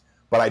fixed.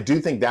 But I do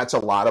think that's a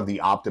lot of the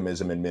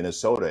optimism in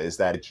Minnesota, is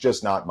that it's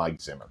just not Mike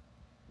Zimmer,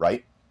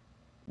 right?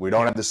 We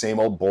don't have the same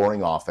old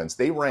boring offense.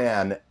 They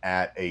ran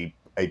at a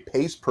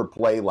pace per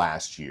play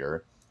last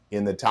year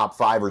in the top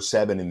 5 or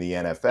 7 in the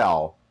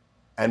NFL,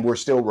 and we're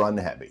still run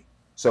heavy.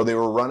 So they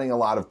were running a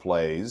lot of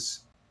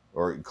plays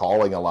or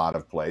calling a lot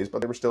of plays,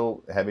 but they were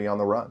still heavy on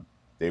the run.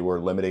 They were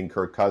limiting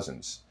Kirk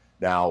Cousins.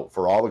 Now,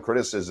 for all the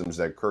criticisms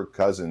that Kirk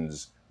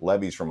Cousins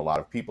levies from a lot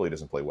of people, he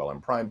doesn't play well in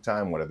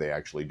primetime. What have they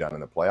actually done in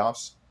the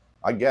playoffs?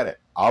 I get it.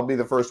 I'll be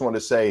the first one to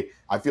say,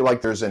 I feel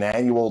like there's an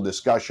annual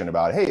discussion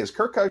about, hey, is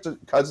Kirk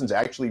Cousins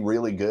actually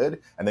really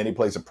good? And then he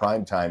plays a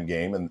primetime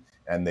game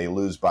and they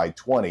lose by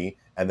 20,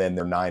 and then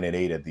they're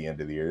 9-8 at the end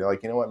of the year. You're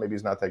like, you know what? Maybe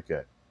he's not that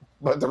good.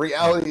 But the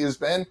reality is,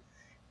 Ben,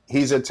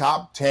 he's a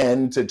top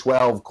 10 to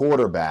 12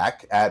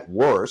 quarterback at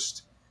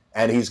worst,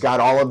 and he's got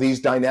all of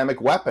these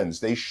dynamic weapons.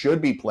 They should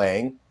be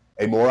playing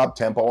a more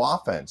up-tempo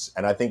offense.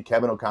 And I think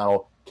Kevin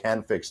O'Connell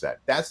can fix that.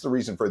 That's the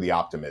reason for the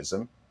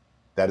optimism,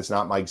 that it's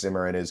not Mike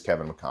Zimmer and it's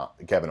Kevin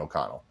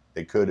O'Connell.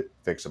 They could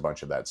fix a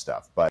bunch of that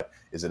stuff. But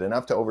is it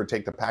enough to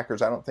overtake the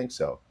Packers? I don't think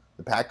so.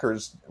 The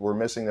Packers were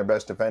missing their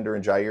best defender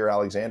in Jair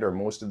Alexander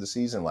most of the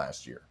season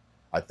last year.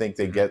 I think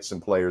they get some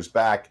players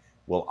back.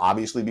 Will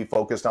obviously be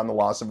focused on the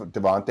loss of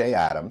Devontae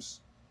Adams.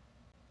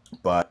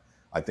 But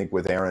I think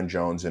with Aaron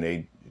Jones and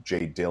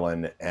A.J.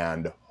 Dillon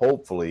and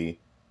hopefully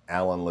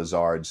Alan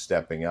Lazard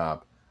stepping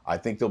up, I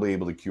think they'll be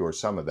able to cure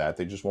some of that.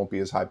 They just won't be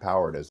as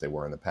high-powered as they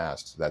were in the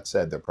past. That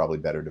said, they're probably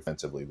better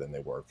defensively than they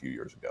were a few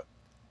years ago.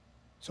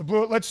 So,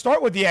 Blue, let's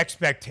start with the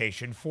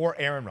expectation for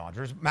Aaron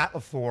Rodgers, Matt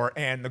LaFleur,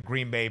 and the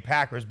Green Bay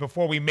Packers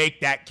before we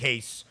make that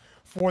case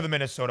for the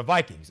Minnesota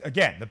Vikings.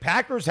 Again, the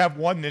Packers have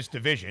won this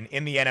division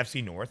in the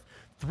NFC North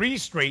 3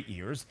 straight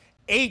years.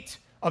 8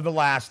 of the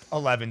last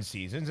 11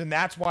 seasons, and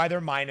that's why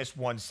they're minus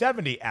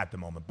 170 at the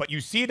moment. But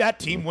you see that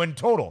team win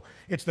total.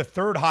 It's the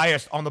third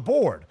highest on the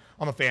board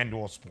on the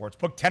FanDuel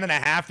Sportsbook.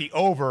 10.5, the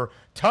over,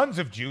 tons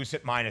of juice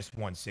at minus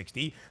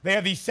 160. They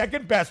have the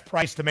second best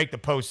price to make the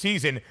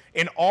postseason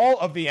in all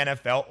of the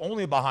NFL,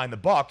 only behind the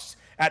Bucs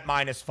at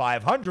minus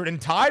 500, and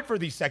tied for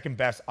the second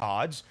best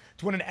odds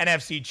to win an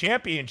NFC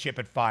championship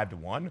at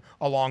 5-1,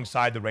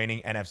 alongside the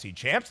reigning NFC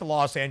champs, the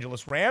Los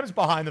Angeles Rams,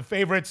 behind the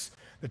favorites,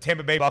 the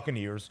Tampa Bay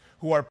Buccaneers,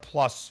 who are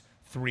plus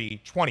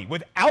 320.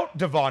 Without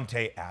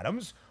Davante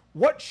Adams,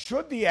 what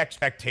should the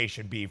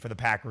expectation be for the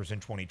Packers in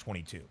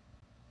 2022?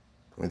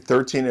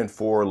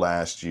 13-4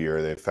 last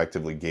year. They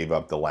effectively gave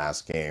up the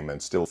last game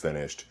and still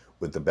finished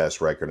with the best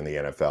record in the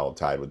NFL,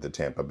 tied with the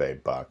Tampa Bay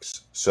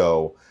Bucs.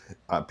 So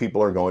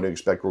people are going to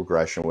expect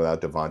regression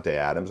without Davante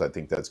Adams. I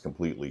think that's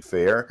completely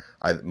fair.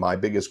 My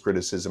biggest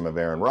criticism of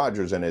Aaron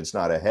Rodgers, and it's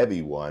not a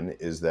heavy one,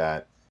 is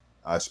that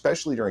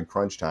especially during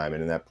crunch time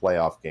and in that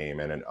playoff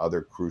game and in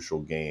other crucial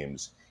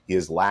games, he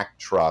has lacked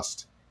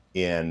trust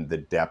in the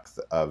depth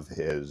of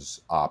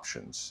his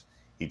options.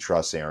 He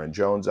trusts Aaron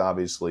Jones,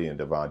 obviously, and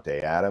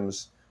Davante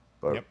Adams,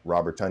 but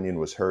Robert Tonyan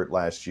was hurt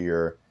last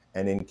year.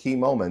 And in key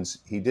moments,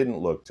 he didn't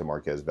look to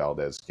Marquez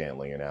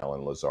Valdez-Scantling and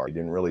Allen Lazard. He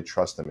didn't really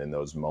trust them in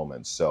those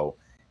moments. So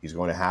he's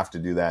going to have to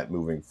do that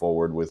moving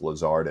forward with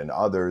Lazard and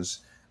others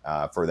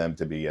for them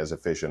to be as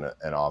efficient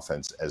an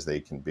offense as they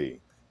can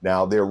be.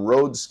 Now, their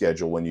road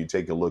schedule, when you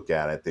take a look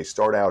at it, they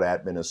start out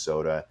at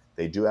Minnesota.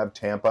 They do have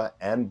Tampa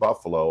and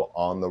Buffalo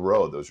on the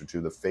road. Those are two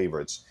of the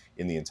favorites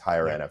in the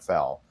entire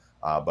NFL.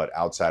 But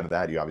outside of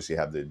that, you obviously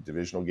have the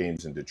divisional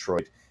games in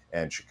Detroit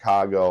and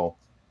Chicago.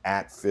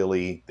 At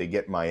Philly, they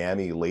get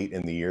Miami late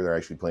in the year. They're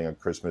actually playing on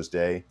Christmas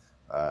Day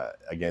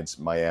against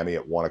Miami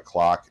at 1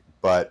 o'clock.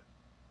 But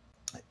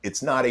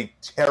it's not a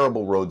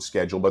terrible road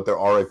schedule, but there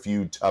are a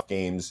few tough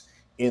games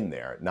in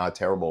there. Not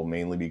terrible,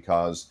 mainly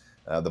because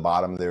the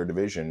bottom of their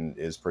division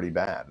is pretty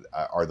bad.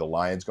 Are the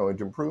Lions going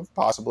to improve?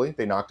 Possibly.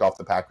 They knocked off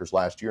the Packers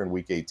last year in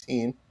Week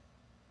 18.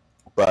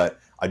 But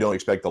I don't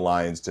expect the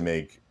Lions to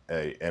make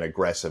an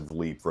aggressive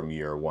leap from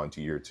year 1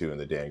 to year 2 in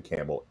the Dan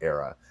Campbell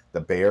era.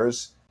 The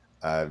Bears...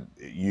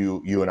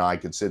 you and I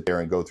could sit there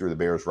and go through the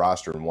Bears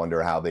roster and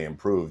wonder how they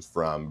improved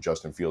from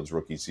Justin Fields'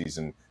 rookie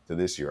season to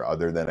this year.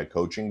 Other than a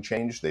coaching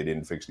change, they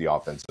didn't fix the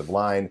offensive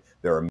line.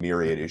 There are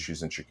myriad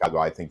issues in Chicago.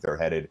 I think they're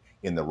headed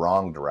in the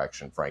wrong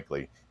direction,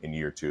 frankly, in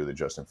year 2 of the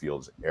Justin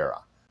Fields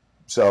era.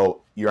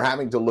 So you're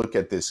having to look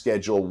at this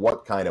schedule,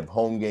 what kind of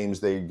home games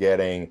they're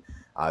getting.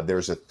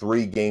 There's a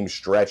 3-game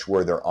stretch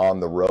where they're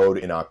on the road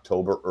in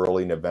October,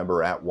 early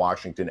November, at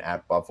Washington,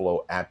 at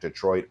Buffalo, at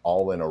Detroit,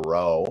 all in a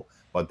row.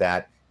 But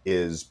that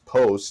is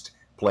post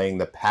playing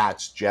the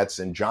Pats, Jets,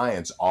 and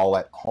Giants all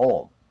at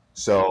home.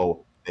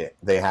 So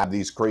they have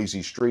these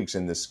crazy streaks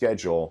in the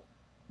schedule.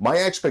 My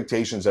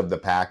expectations of the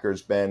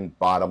Packers, Ben,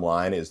 bottom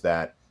line, is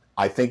that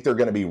I think they're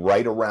going to be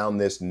right around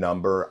this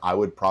number. I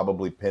would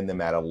probably pin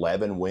them at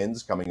 11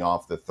 wins coming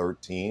off the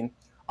 13.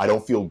 I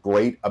don't feel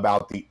great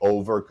about the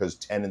over because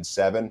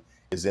 10-7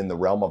 is in the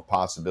realm of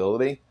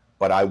possibility,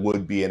 but I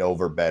would be an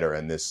over better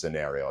in this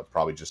scenario. It's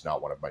probably just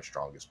not one of my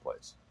strongest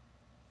plays.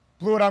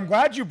 Blewitt, I'm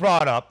glad you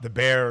brought up the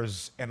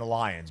Bears and the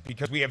Lions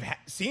because we have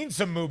seen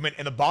some movement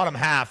in the bottom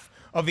half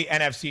of the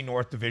NFC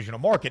North divisional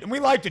market. And we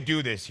like to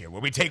do this here,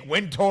 where we take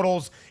win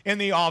totals in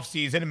the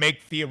offseason and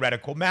make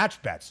theoretical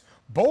match bets.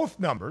 Both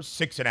numbers,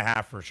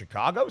 6.5 for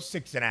Chicago,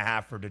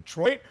 6.5 for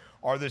Detroit,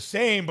 are the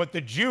same, but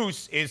the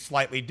juice is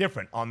slightly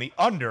different on the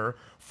under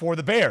for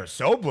the Bears.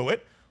 So,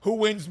 Blewitt, who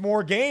wins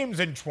more games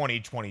in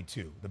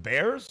 2022, the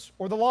Bears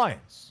or the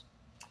Lions?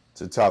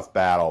 It's a tough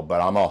battle,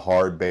 but I'm a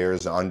hard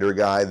Bears under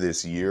guy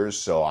this year,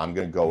 so I'm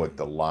going to go with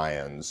the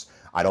Lions.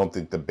 I don't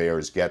think the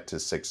Bears get to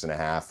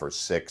 6.5 or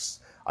 6.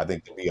 I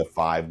think they'll be a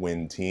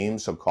 5-win team,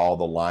 so call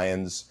the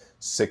Lions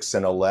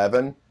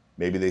 6-11.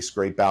 Maybe they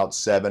scrape out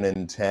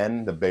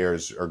 7-10. The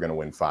Bears are going to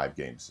win 5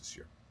 games this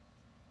year.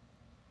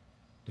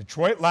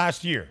 Detroit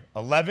last year,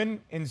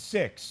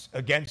 11-6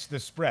 against the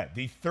spread.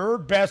 The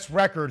third best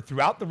record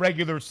throughout the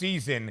regular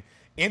season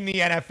in the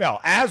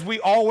NFL. As we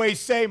always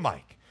say,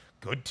 Mike,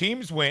 good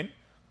teams win,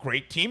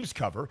 great teams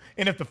cover,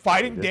 and if the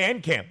Fighting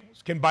Dan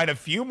Campbells can bite a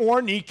few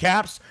more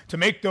kneecaps to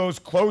make those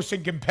close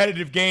and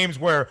competitive games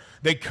where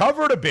they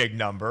covered a big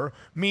number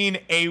mean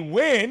a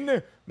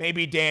win,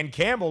 maybe Dan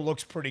Campbell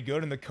looks pretty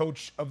good in the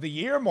Coach of the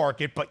Year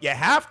market, but you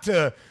have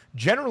to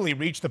generally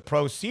reach the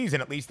postseason.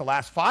 At least the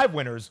last 5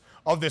 winners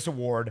of this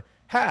award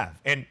have.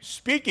 And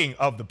speaking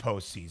of the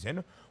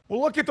postseason,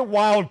 we'll look at the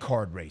wild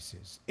card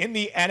races in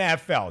the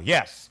NFL.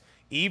 Yes,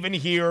 even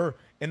here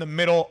in the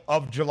middle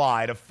of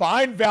July to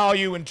find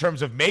value in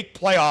terms of make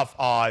playoff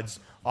odds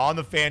on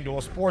the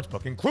FanDuel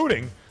Sportsbook,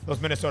 including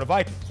those Minnesota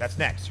Vikings. That's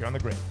next here on The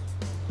Grid.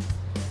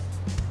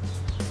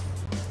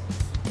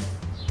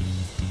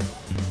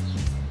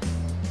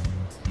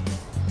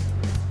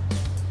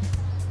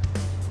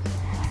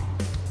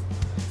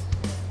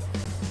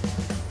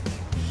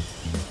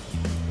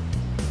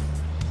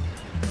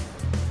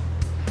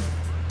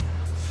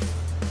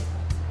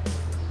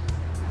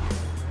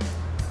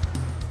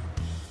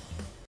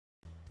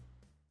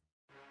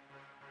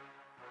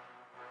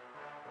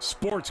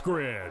 Sports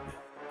Grid,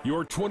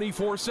 your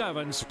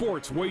 24/7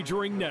 sports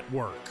wagering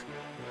network.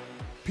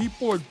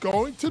 People are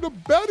going to the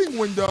betting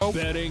window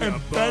Betting and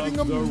above betting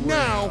the them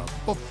now rim.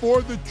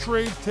 before the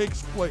trade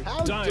takes place.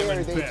 How dare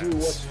Diamond they bets. do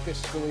what's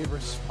fiscally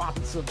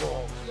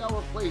responsible? See how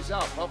it plays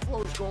out.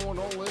 Buffalo's going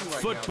all in right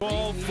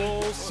Football now. They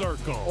full need to put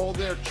circle. all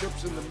their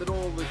chips in the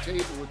middle of the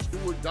table. It's do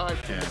or die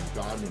for them. And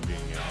Godwin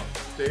being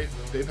out,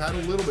 they've had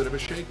a little bit of a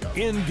shakeup.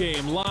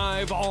 In-game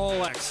live all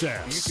You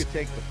access. could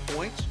take the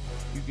points.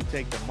 You could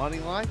take the money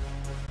line.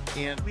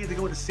 And We had to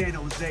go to San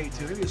Jose,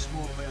 too. Maybe a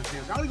small play on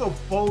San Jose. I'm going to go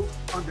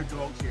both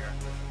underdogs here.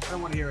 I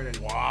don't want to hear it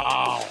anymore.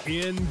 Wow.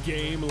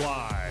 In-game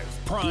live.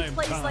 Prime He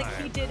plays time.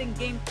 like he did in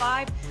Game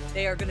 5.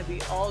 They are going to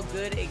be all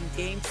good in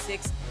Game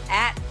 6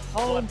 at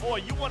home. Boy,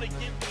 you want to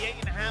give the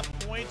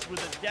 8.5 points with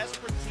a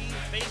desperate team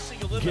facing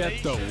Get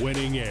elimination. the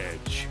winning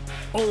edge.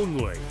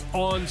 Only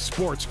on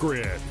Sports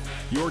Grid,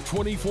 your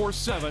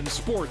 24/7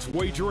 sports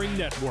wagering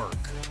network.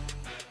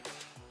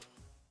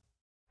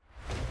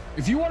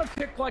 If you want to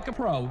pick like a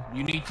pro,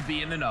 you need to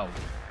be in the know.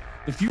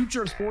 The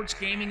future of sports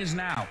gaming is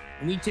now,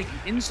 and we take you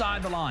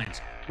inside the lines,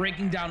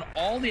 breaking down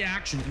all the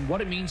action and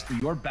what it means for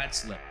your bet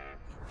slip.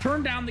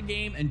 Turn down the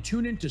game and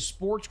tune into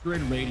Sports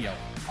Grid Radio.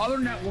 Other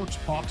networks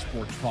talk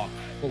sports talk,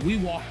 but we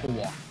walk the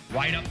walk,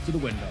 right up to the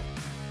window.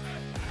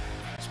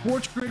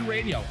 Sports Grid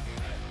Radio.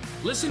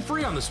 Listen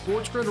free on the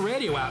Sports Grid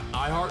Radio app,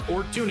 iHeart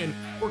or TuneIn,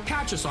 or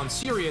catch us on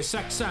Sirius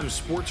XM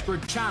Sports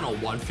Grid Channel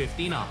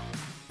 159.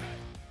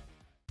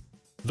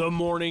 The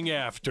morning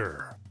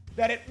after.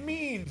 That it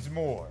means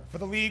more for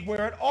the league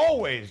where it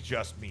always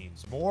just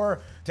means more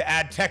to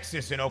add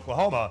Texas and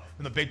Oklahoma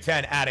from the Big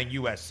Ten adding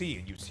USC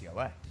and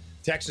UCLA.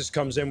 Texas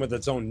comes in with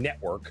its own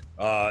network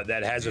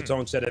that has its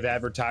own set of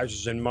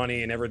advertisers and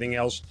money and everything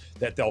else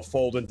that they'll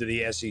fold into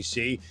the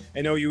SEC.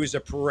 And OU is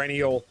a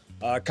perennial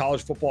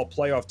college football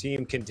playoff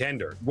team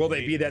contender. Will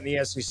they be that in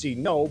the SEC?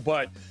 No,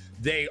 but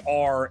they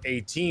are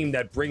a team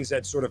that brings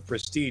that sort of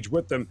prestige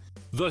with them.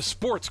 The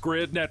Sports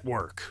Grid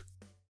Network.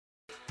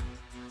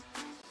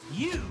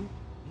 You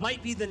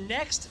might be the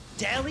next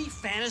daily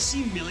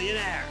fantasy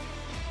millionaire.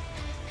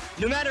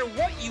 No matter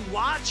what you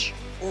watch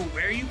or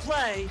where you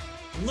play,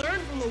 learn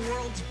from the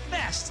world's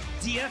best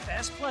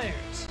DFS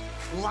players.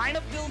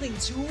 Lineup building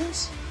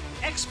tools,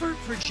 expert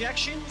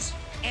projections,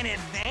 and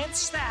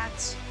advanced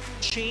stats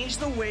change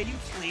the way you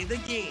play the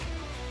game.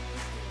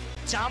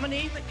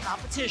 Dominate the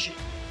competition.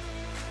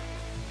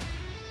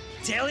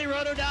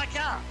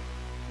 DailyRoto.com,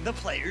 the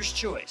player's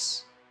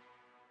choice.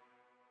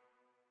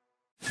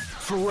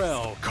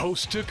 Pharrell,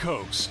 coast to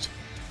coast.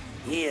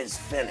 He is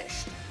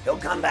finished. He'll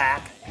come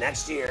back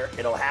next year.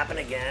 It'll happen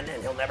again,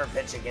 and he'll never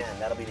pitch again.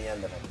 That'll be the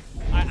end of it.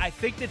 I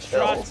think that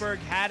Strasburg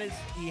had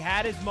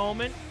his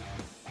moment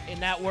in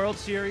that World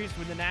Series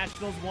when the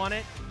Nationals won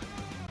it.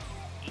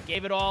 He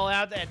gave it all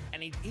out,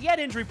 and he had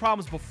injury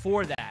problems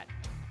before that.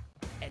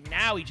 And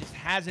now he just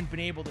hasn't been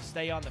able to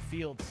stay on the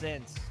field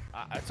since.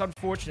 It's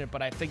unfortunate,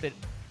 but I think that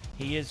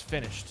he is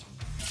finished.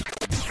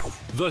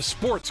 The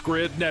Sports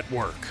Grid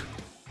Network.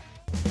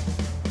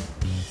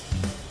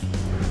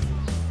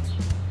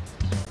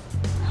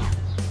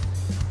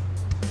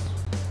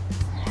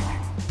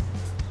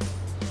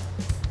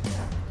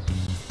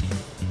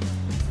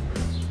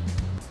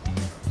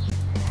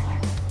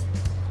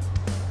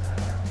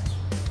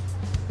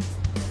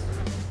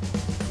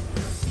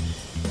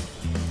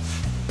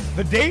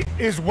 The date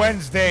is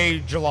Wednesday,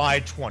 July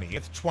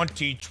 20th,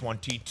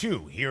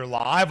 2022, here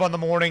live on the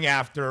morning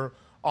after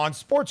on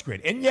Sports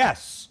Grid. And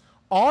yes,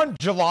 on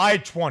July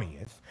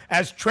 20th,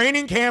 as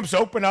training camps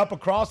open up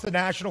across the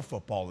National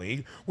Football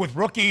League, with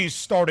rookies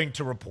starting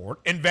to report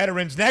and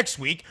veterans next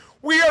week,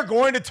 we are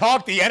going to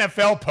talk the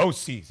NFL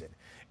postseason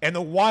and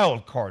the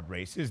wild card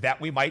races that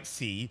we might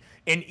see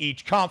in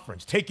each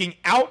conference, taking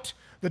out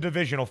the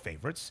divisional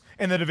favorites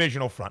and the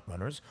divisional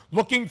frontrunners,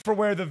 looking for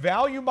where the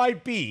value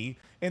might be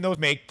in those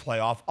make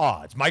playoff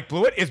odds. Mike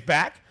Blewitt is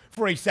back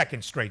for a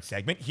second straight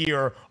segment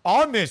here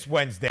on this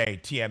Wednesday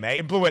TMA.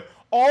 And Blewitt,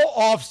 all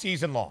off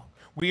season long,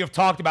 we have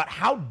talked about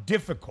how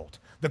difficult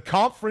the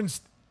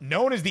conference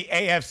known as the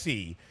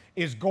AFC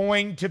is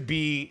going to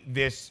be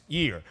this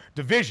year.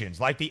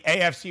 Divisions like the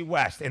AFC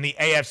West and the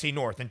AFC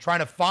North, and trying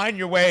to find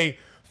your way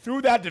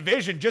through that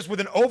division just with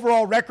an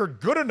overall record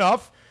good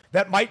enough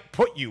that might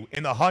put you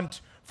in the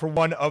hunt for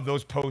one of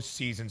those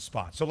postseason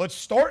spots. So let's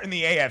start in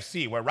the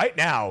AFC, where right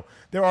now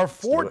there are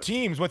four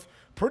teams with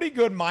pretty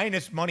good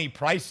minus money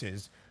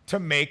prices to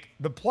make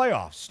the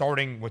playoffs,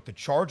 starting with the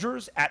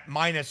Chargers at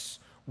minus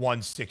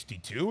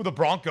 162. The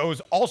Broncos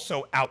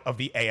also out of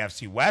the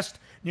AFC West,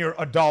 near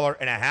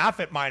 $1.50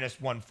 at minus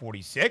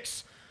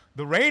 146.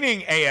 The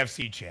reigning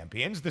AFC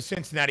champions, the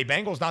Cincinnati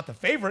Bengals, not the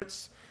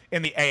favorites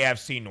in the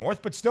AFC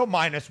North, but still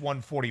minus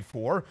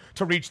 144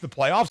 to reach the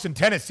playoffs. And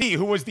Tennessee,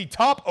 who was the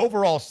top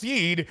overall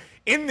seed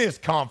in this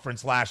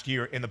conference last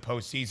year in the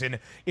postseason,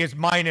 is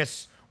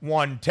minus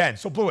 110.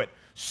 So, Blewitt,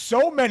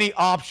 so many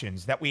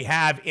options that we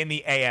have in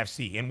the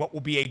AFC in what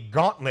will be a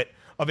gauntlet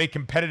of a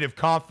competitive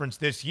conference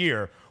this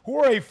year. Who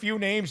are a few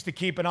names to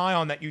keep an eye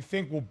on that you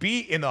think will be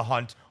in the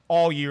hunt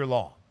all year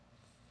long?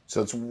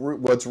 So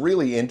what's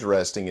really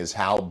interesting is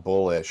how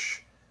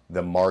bullish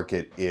the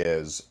market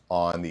is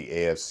on the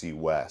AFC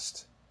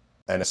West.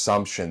 An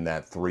assumption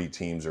that 3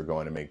 teams are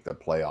going to make the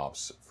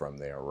playoffs from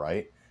there,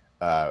 right?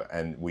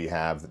 And we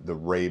have the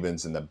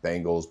Ravens and the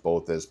Bengals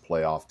both as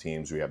playoff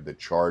teams. We have the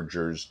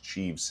Chargers,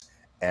 Chiefs,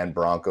 and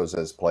Broncos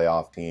as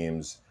playoff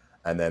teams.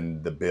 And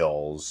then the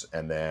Bills.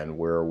 And then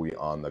where are we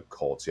on the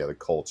Colts? Yeah, the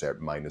Colts are at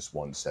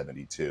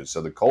 -172.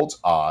 So the Colts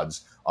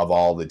odds of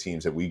all the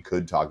teams that we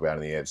could talk about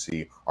in the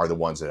AFC are the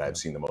ones that I've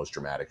seen the most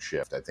dramatic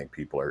shift. I think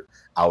people are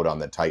out on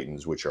the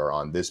Titans, which are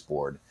on this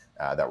board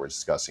that we're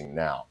discussing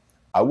now.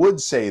 I would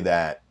say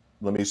that,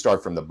 let me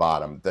start from the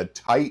bottom. The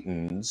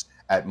Titans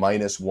at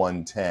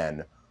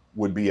 -110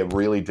 would be a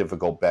really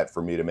difficult bet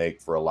for me to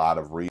make for a lot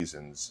of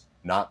reasons,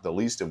 not the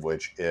least of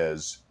which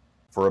is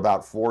for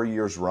about 4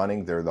 years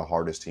running, they're the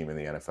hardest team in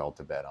the NFL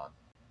to bet on.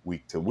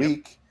 Week to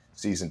week,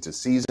 season to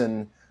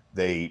season,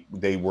 they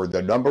were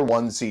the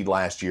 #1 seed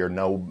last year.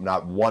 No,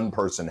 not one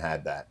person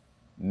had that.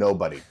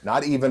 Nobody.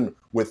 Not even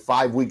with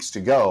 5 weeks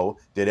to go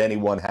did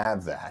anyone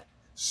have that.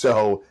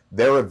 So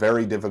they're a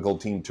very difficult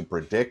team to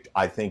predict.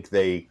 I think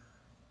they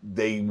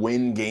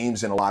win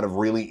games in a lot of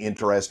really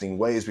interesting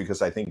ways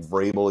because I think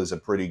Vrabel is a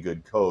pretty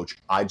good coach.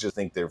 I just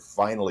think they're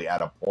finally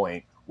at a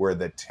point where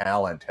the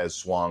talent has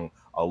swung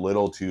a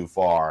little too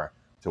far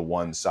to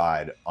one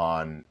side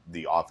on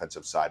the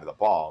offensive side of the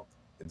ball.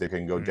 They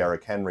can go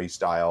Derrick Henry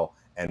style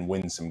and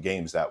win some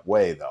games that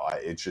way, though.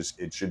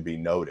 It should be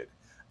noted.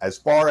 As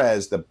far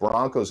as the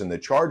Broncos and the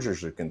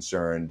Chargers are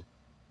concerned,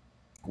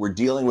 we're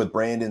dealing with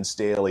Brandon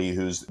Staley,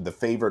 who's the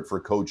favorite for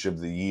Coach of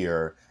the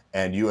Year.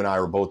 And you and I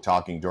were both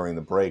talking during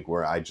the break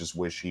where I just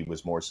wish he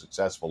was more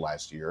successful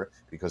last year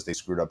because they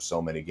screwed up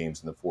so many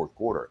games in the fourth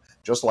quarter,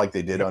 just like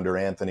they did under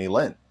Anthony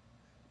Lynn.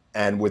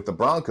 And with the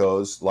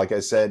Broncos, like I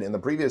said in the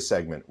previous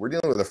segment, we're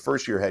dealing with a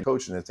first-year head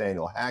coach,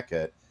 Nathaniel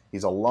Hackett.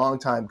 He's a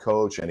longtime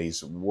coach, and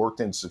he's worked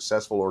in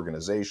successful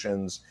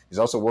organizations. He's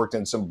also worked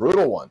in some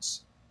brutal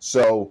ones.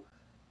 So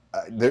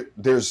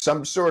there's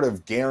some sort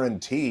of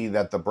guarantee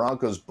that the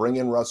Broncos bring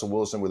in Russell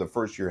Wilson with a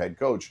first-year head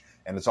coach,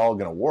 and it's all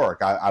going to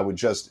work. I would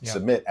just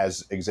submit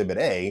as Exhibit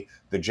A,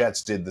 the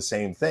Jets did the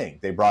same thing.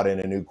 They brought in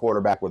a new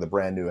quarterback with a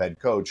brand-new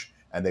head coach,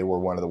 and they were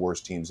one of the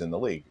worst teams in the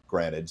league.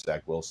 Granted,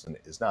 Zach Wilson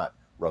is not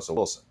Russell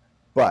Wilson.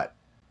 But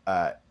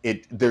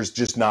there's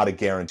just not a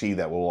guarantee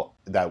that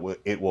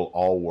it will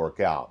all work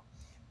out.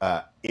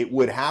 It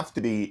would have to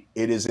be.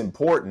 It is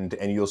important,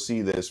 and you'll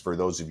see this for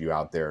those of you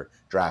out there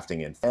drafting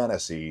in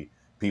fantasy.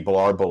 People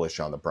are bullish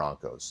on the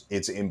Broncos.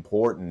 It's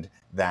important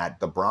that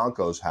the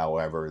Broncos,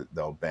 however,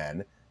 though,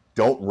 Ben,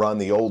 don't run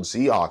the old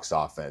Seahawks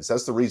offense.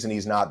 That's the reason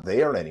he's not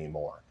there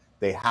anymore.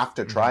 They have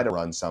to try to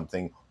run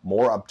something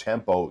more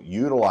up-tempo,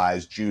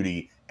 utilize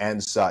Judy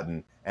and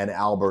Sutton and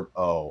Albert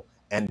O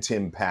and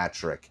Tim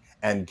Patrick,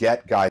 and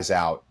get guys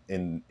out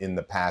in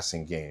the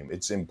passing game.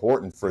 It's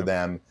important for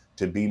them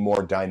to be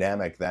more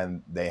dynamic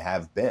than they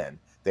have been.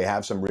 They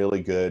have some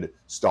really good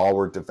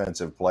stalwart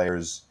defensive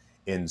players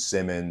in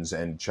Simmons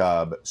and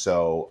Chubb.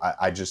 So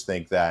I just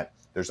think that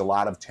there's a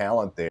lot of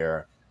talent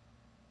there,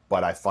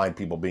 but I find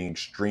people being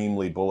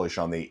extremely bullish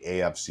on the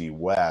AFC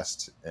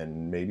West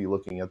and maybe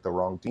looking at the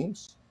wrong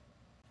teams.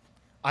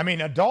 I mean,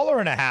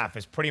 $1.50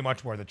 is pretty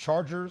much where the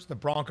Chargers, the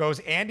Broncos,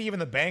 and even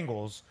the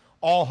Bengals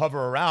all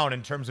hover around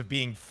in terms of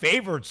being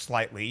favored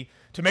slightly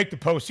to make the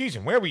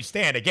postseason. Where we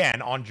stand, again,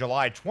 on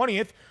July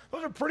 20th,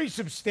 those are pretty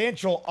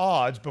substantial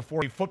odds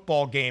before a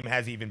football game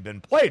has even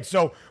been played.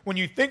 So when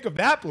you think of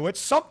that, Blewitt,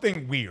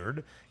 something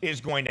weird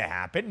is going to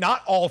happen.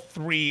 Not all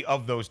 3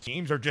 of those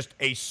teams are just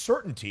a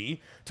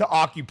certainty to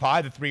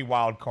occupy the 3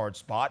 wild card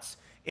spots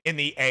in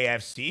the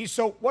AFC.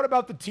 So what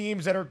about the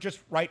teams that are just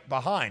right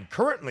behind?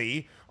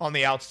 Currently on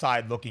the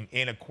outside looking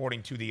in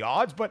according to the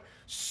odds, but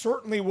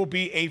certainly will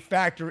be a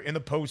factor in the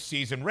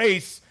postseason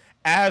race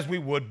as we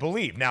would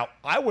believe. Now,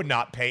 I would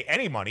not pay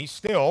any money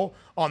still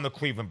on the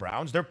Cleveland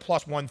Browns. They're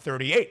plus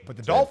 138, but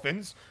the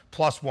Dolphins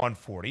plus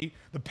 140.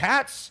 The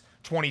Pats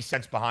 20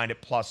 cents behind at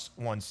plus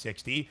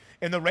 160.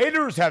 And the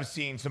Raiders have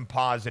seen some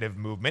positive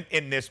movement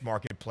in this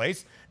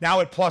marketplace. Now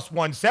at plus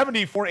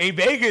 170 for a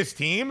Vegas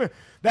team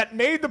that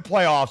made the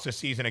playoffs a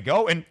season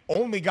ago and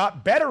only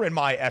got better in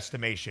my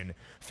estimation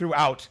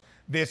throughout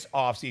this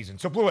offseason.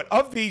 So, Blewitt,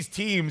 of these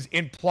teams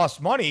in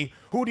plus money,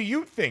 who do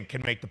you think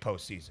can make the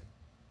postseason?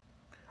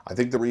 I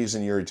think the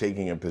reason you're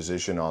taking a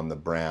position on the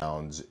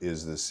Browns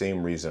is the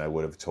same reason I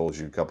would have told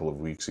you a couple of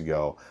weeks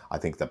ago. I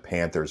think the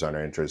Panthers are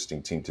an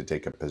interesting team to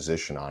take a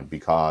position on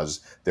because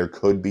there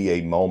could be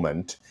a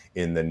moment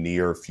in the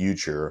near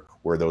future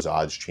where those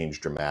odds change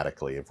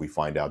dramatically. If we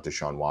find out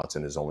Deshaun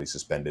Watson is only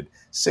suspended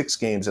 6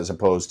 games as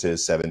opposed to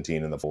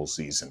 17 in the full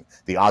season,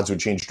 the odds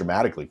would change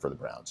dramatically for the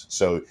Browns.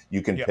 So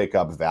you can pick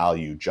up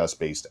value just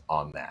based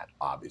on that,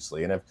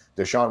 obviously. And if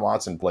Deshaun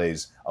Watson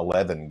plays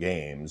 11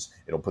 games,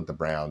 it'll put the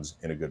Browns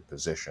in a good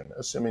position,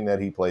 assuming that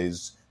he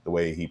plays the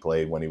way he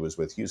played when he was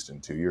with Houston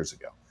 2 years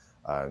ago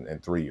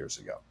and 3 years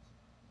ago.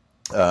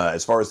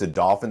 As far as the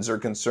Dolphins are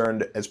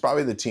concerned, it's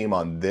probably the team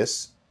on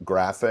this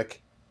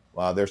graphic.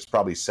 There's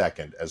probably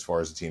second as far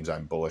as the teams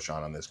I'm bullish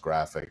on this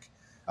graphic.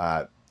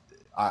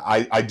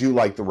 I do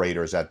like the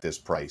Raiders at this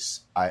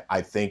price.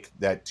 I think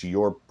that, to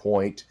your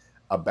point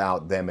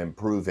about them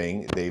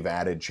improving, they've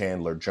added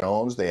Chandler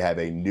Jones. They have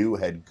a new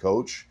head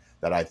coach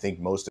that I think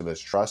most of us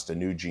trust, a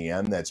new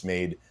GM that's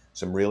made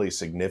some really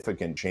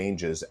significant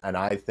changes. And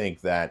I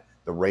think that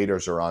the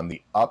Raiders are on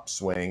the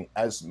upswing.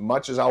 As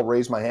much as I'll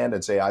raise my hand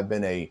and say I've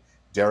been a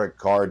Derek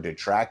Carr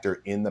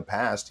detractor in the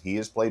past, he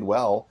has played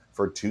well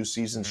for 2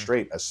 seasons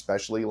straight,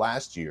 especially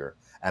last year.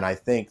 And I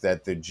think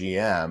that the new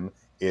GM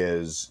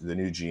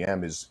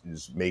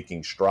is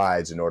making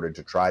strides in order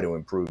to try to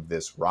improve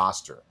this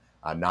roster,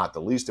 not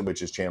the least of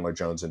which is Chandler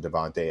Jones and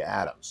Devontae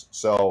Adams.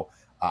 So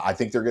I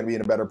think they're going to be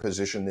in a better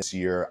position this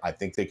year. I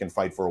think they can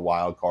fight for a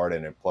wild card,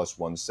 and at plus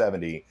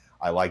 170,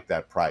 I like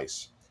that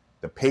price.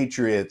 The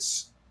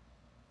Patriots,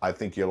 I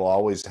think you'll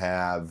always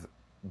have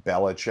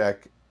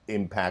Belichick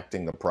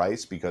impacting the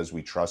price because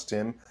we trust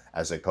him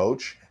as a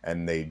coach,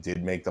 and they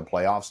did make the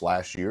playoffs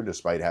last year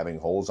despite having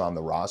holes on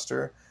the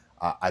roster.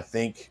 I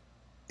think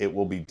it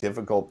will be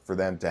difficult for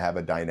them to have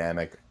a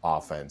dynamic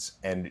offense.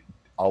 And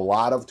a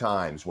lot of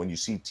times when you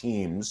see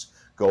teams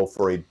go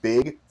for a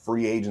big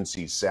free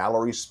agency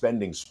salary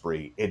spending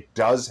spree, it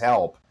does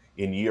help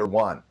in year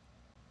 1,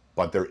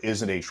 but there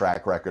isn't a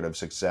track record of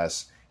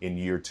success in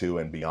year 2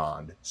 and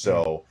beyond.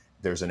 So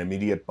there's an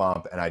immediate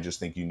bump, and I just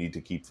think you need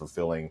to keep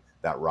fulfilling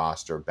that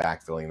roster,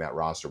 backfilling that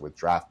roster with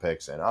draft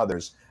picks and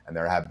others, and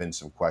there have been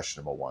some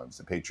questionable ones.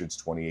 The Patriots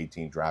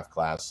 2018 draft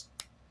class,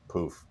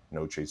 poof,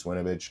 no Chase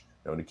Winovich,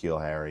 no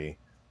N'Keal Harry.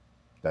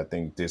 That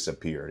thing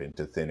disappeared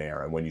into thin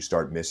air. And when you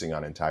start missing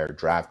on entire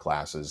draft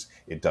classes,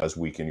 it does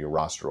weaken your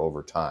roster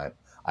over time.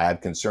 I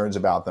have concerns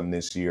about them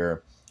this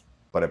year,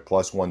 but at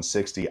plus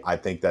 160, I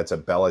think that's a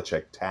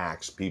Belichick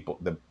tax.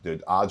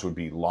 The odds would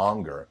be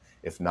longer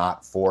if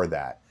not for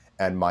that.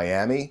 And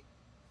Miami,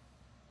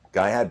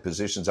 Guy had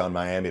positions on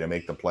Miami to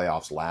make the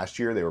playoffs last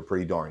year. They were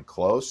pretty darn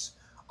close.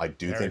 I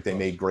do think they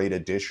made great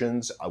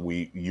additions.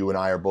 You and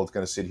I are both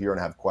going to sit here and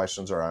have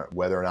questions on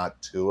whether or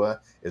not Tua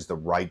is the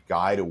right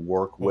guy to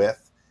work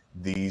with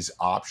these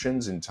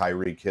options in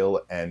Tyreek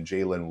Hill and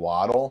Jalen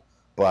Waddle.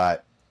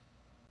 But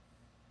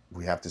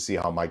we have to see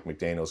how Mike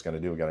McDaniel is going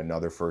to do. We got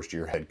another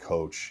first-year head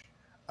coach.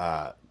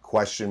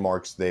 Question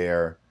marks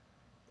there.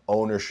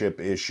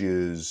 Ownership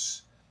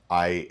issues.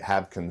 I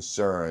have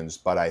concerns,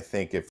 but I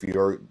think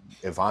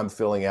if I'm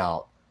filling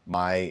out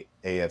my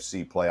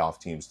AFC playoff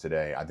teams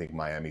today, I think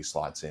Miami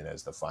slots in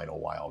as the final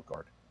wild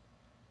card.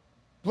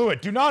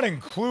 Blewitt, do not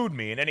include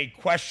me in any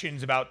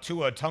questions about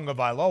Tua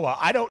Tagovailoa.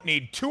 I don't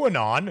need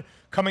Tuanon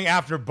coming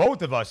after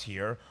both of us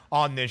here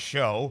on this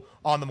show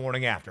on the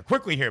morning after.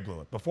 Quickly here,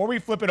 Blewitt, before we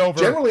flip it over.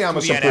 Generally, I'm to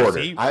a the supporter.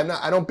 NFC,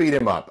 I don't beat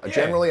him up. Yeah.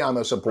 Generally, I'm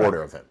a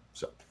supporter of him.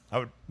 So I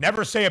would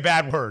never say a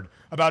bad word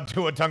about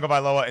Tua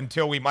Tagovailoa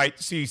until we might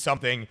see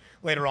something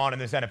later on in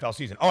this NFL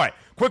season. All right,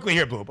 quickly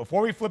here, Blue,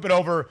 before we flip it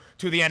over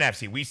to the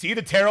NFC, we see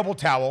the terrible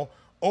towel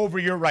over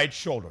your right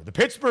shoulder. The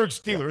Pittsburgh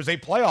Steelers, a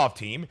playoff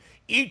team,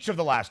 each of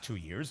the last 2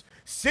 years,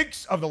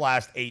 6 of the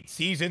last 8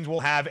 seasons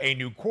will have a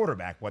new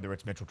quarterback, whether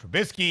it's Mitchell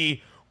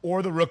Trubisky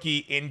or the rookie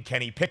in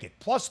Kenny Pickett.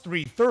 Plus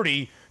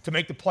 330 to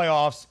make the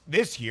playoffs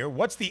this year.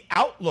 What's the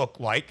outlook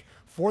like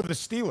for the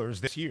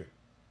Steelers this year?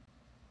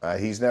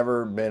 He's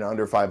never been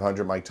under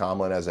 500, Mike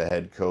Tomlin, as a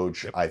head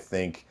coach. Yep. I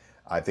think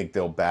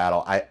they'll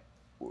battle.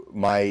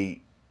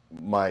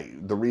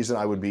 The reason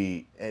I would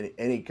be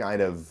any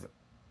kind of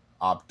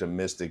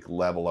optimistic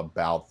level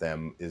about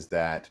them is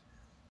that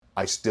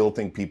I still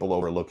think people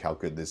overlook how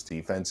good this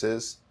defense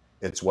is.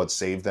 It's what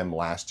saved them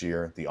last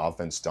year. The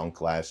offense stunk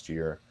last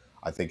year.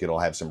 I think it'll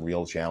have some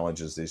real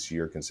challenges this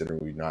year, considering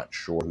we're not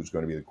sure who's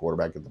going to be the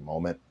quarterback at the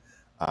moment.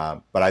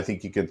 But I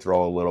think you could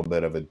throw a little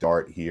bit of a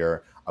dart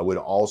here. I would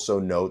also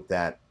note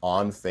that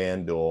on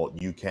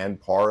FanDuel, you can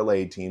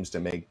parlay teams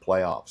to make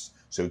playoffs.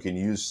 So you can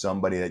use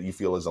somebody that you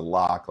feel is a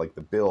lock, like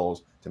the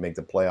Bills, to make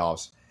the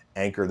playoffs,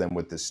 anchor them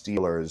with the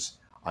Steelers.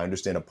 I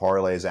understand a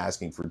parlay is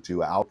asking for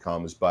 2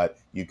 outcomes, but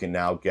you can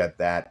now get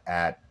that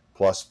at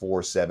plus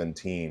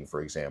 417,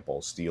 for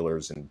example,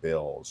 Steelers and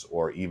Bills.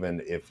 Or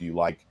even if you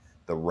like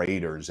the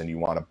Raiders and you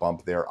want to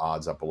bump their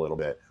odds up a little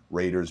bit,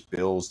 Raiders,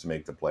 Bills to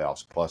make the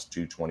playoffs, plus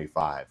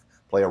 225.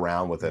 Play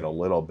around with it a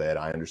little bit.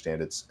 I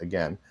understand it's,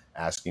 again,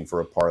 asking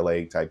for a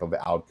parlay type of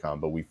outcome,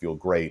 but we feel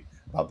great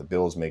about the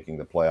Bills making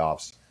the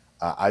playoffs.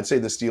 I'd say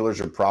the Steelers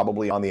are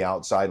probably on the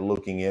outside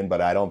looking in, but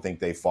I don't think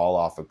they fall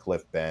off a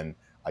cliff, Ben.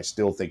 I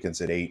still think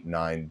it's an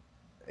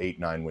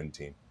 8-9 win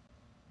team.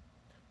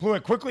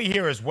 Blewitt, quickly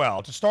here as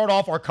well, to start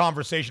off our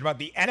conversation about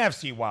the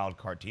NFC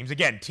wildcard teams.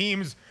 Again,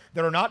 teams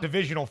that are not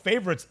divisional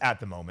favorites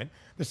at the moment.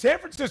 The San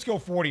Francisco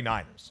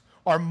 49ers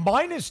are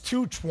minus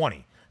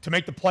 220 to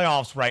make the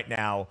playoffs right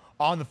now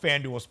on the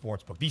FanDuel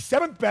Sportsbook. The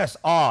 7th best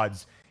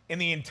odds in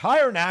the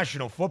entire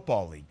National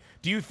Football League.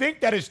 Do you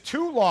think that is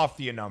too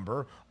lofty a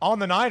number on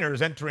the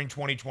Niners entering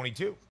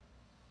 2022?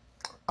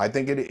 I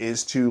think it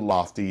is too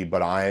lofty,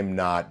 but I'm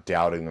not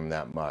doubting them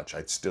that much.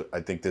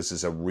 I think this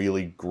is a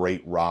really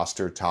great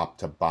roster top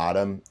to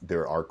bottom.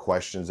 There are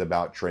questions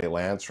about Trey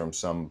Lance from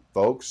some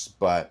folks,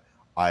 but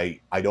I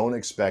don't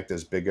expect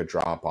as big a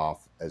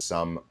drop-off as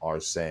some are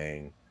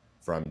saying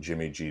from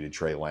Jimmy G to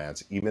Trey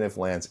Lance. Even if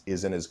Lance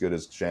isn't as good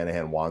as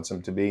Shanahan wants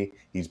him to be,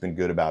 he's been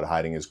good about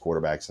hiding his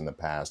quarterbacks in the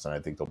past, and I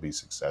think they'll be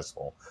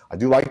successful. I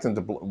do like them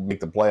to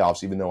make the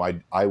playoffs, even though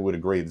I would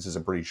agree this is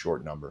a pretty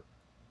short number.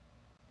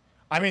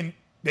 I mean,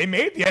 they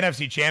made the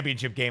NFC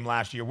Championship game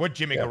last year with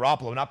Jimmy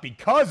Garoppolo, not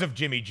because of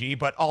Jimmy G,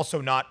 but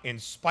also not in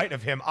spite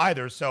of him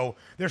either. So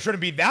there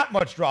shouldn't be that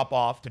much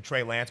drop-off to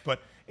Trey Lance,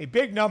 but a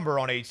big number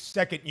on a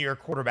second-year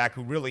quarterback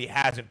who really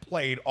hasn't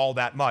played all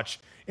that much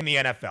in the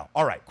NFL.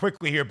 All right,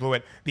 quickly here,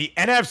 Blewitt. The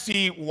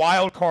NFC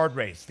wild card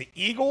race. The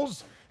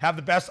Eagles have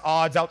the best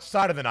odds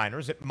outside of the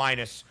Niners at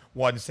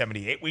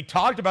 -178. We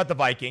talked about the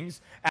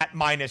Vikings at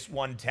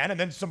 -110, and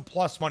then some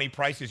plus money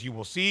prices you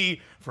will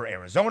see for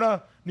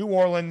Arizona, New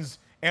Orleans,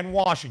 and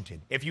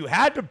Washington. If you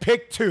had to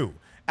pick two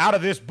out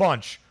of this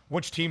bunch,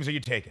 which teams are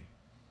you taking?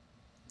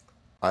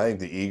 I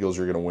think the Eagles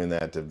are going to win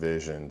that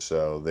division,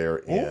 so they're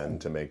in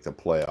to make the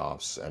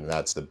playoffs, and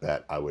that's the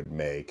bet I would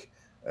make,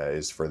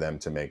 is for them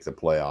to make the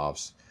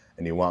playoffs.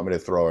 And you want me to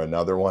throw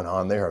another one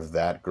on there of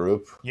that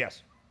group?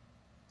 Yes.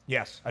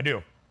 Yes, I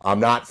do. I'm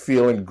not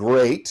feeling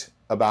great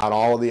about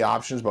all of the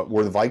options, but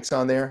were the Vikes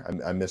on there?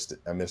 I missed it.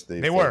 I missed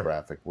the full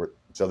graphic.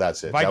 So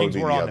that's it. Vikings that would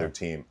be were the on other there.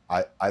 team.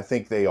 I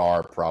think they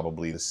are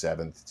probably the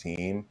 7th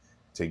team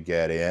to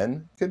get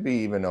in. Could be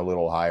even a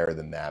little higher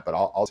than that, but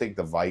I'll take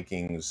the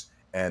Vikings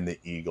and the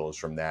Eagles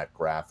from that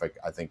graphic.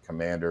 I think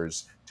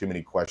Commanders, too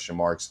many question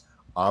marks.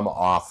 I'm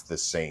off the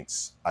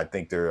Saints. I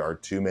think there are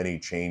too many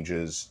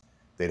changes.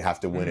 They'd have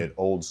to win it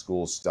old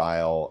school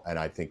style, and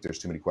I think there's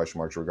too many question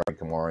marks regarding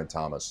Kamara and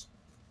Thomas.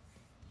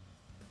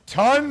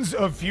 Tons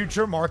of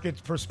future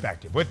markets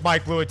perspective with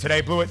Mike Blewitt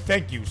today. Blewitt,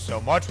 thank you so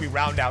much. We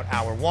round out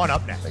hour one.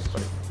 Up next. Thanks,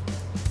 buddy.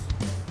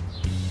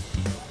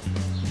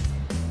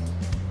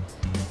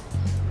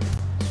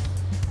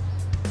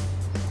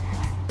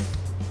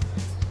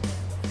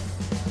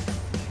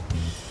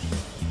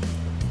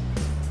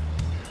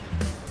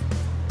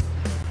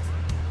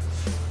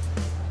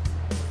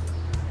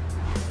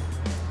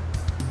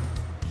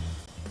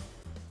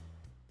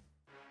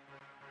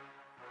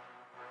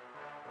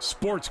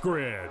 Sports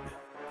Grid,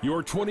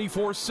 your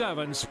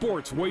 24/7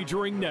 sports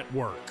wagering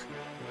network.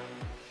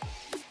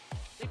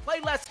 They play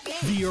less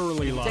games. The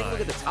early line. Take a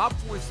look at the top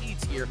 4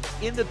 seeds here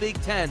in the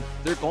Big Ten.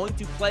 They're going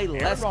to play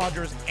less. Aaron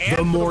Rodgers and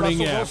The morning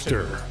Russell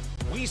after. Wilson.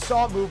 We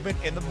saw movement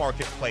in the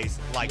marketplace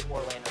like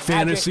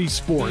Fantasy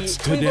sports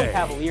the Cleveland today.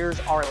 Cavaliers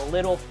are a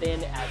little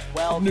thin as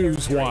well.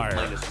 Newswire.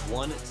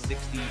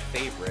 -160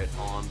 favorite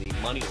on the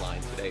money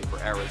line today for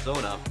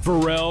Arizona.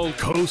 Pharrell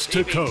coast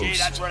to CBG, coast.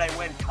 that's where they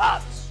win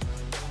cups.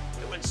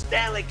 They win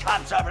Stanley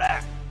Cups over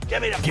there.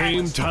 Give me the Game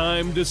Penguins.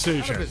 time Kind of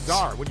decisions.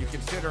 bizarre when you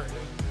consider,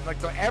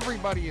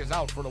 everybody is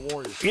out for the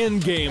Warriors.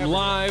 In-game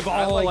live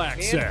I all like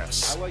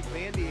access. Vandy. I like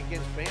Vandy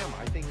against Bam.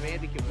 I think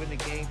Vandy can win the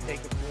game, take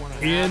a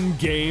 4.5.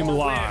 In-game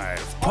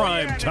live,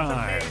 prime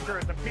time.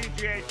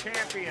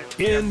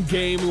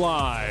 In-game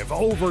live,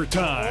 All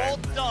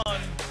overtime.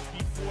 done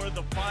before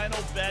the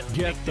final bet.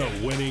 Get the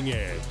winning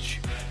edge.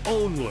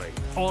 Only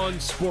on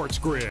Sports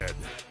Grid.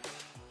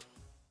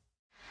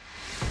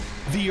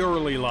 The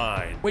early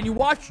line. When you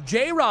watch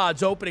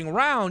J-Rod's opening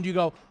round, you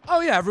go,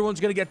 oh yeah, everyone's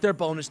going to get their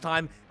bonus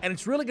time, and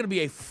it's really going to be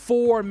a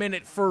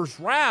 4-minute first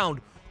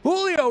round.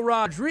 Julio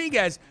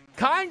Rodriguez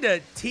kind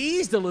of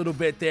teased a little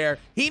bit there.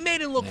 He made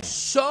it look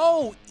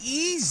so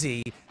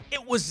easy.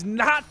 It was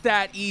not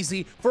that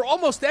easy for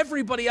almost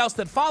everybody else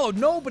that followed.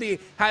 Nobody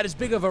had as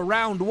big of a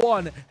round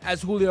one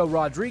as Julio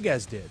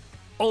Rodriguez did.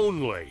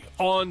 Only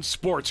on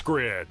Sports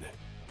Grid.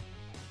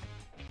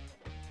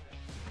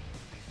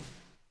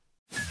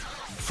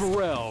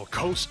 Pharrell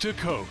coast to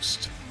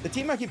coast. The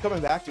team I keep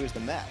coming back to is the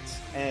Mets.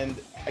 And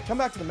I come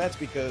back to the Mets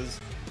because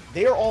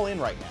they are all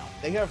in right now.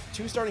 They have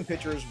 2 starting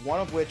pitchers,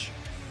 one of which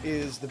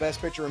is the best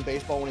pitcher in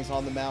baseball when he's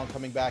on the mound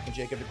coming back, and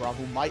Jacob deGrom,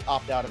 who might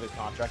opt out of his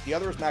contract. The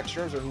other is Max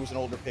Scherzer, who's an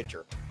older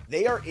pitcher.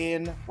 They are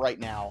in right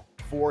now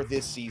for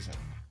this season.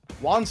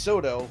 Juan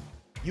Soto,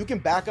 you can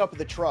back up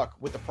the truck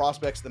with the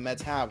prospects the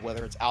Mets have,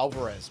 whether it's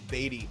Alvarez,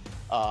 Beatty,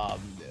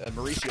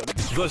 Mauricio.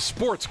 The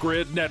Sports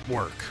Grid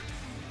Network.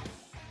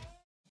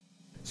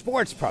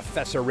 Sports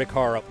Professor Rick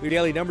Horrow. Your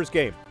daily numbers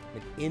game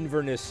in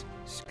Inverness,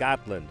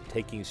 Scotland,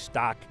 taking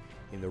stock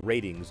in the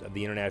ratings of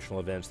the international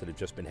events that have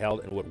just been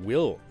held and what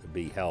will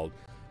be held.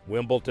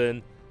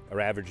 Wimbledon are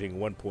averaging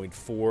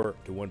 1.4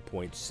 to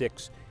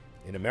 1.6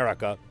 in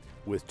America,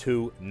 with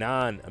 2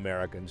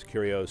 non-Americans,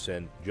 Kyrgios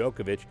and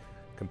Djokovic.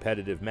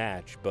 Competitive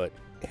match, but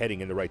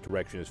heading in the right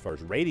direction as far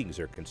as ratings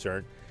are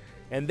concerned.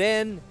 And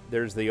then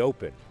there's the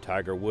Open.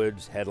 Tiger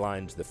Woods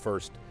headlines the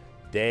first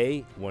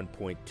day,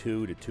 1.2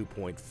 to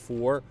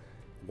 2.4,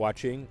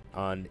 watching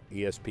on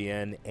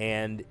ESPN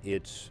and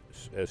its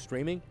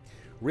streaming.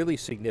 Really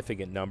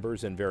significant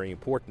numbers and very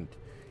important.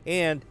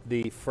 And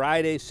the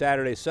Friday,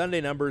 Saturday,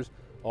 Sunday numbers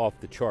off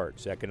the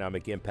charts.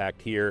 Economic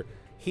impact here,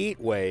 heat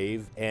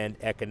wave, and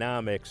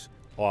economics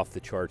off the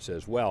charts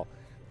as well.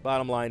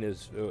 Bottom line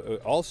is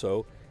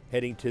also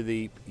heading to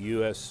the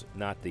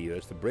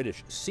the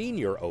British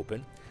Senior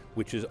Open,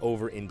 which is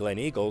over in Glen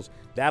Eagles.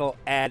 That'll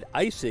add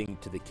icing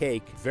to the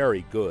cake.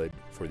 Very good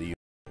for the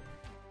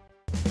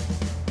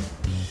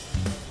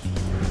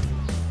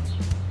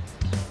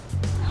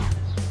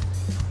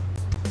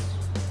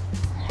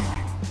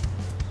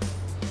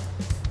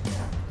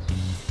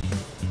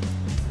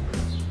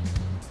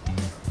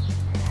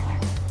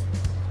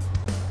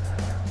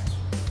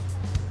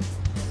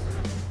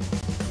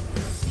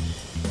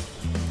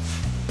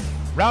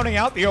Rounding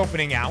out the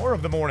opening hour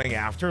of the morning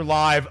after,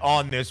 live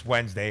on this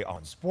Wednesday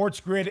on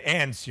Sports Grid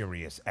and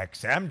Sirius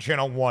XM,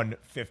 channel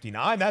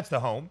 159. That's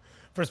the home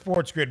for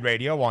Sports Grid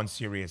Radio on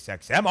Sirius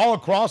XM, all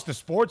across the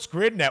Sports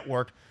Grid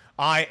network.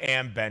 I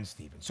am Ben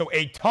Stevens. So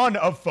a ton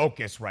of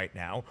focus right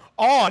now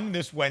on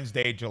this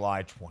Wednesday,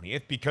 July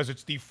 20th, because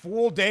it's the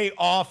full day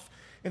off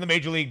in the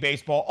Major League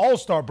Baseball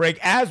All-Star break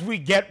as we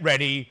get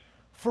ready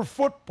for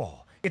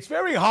football. It's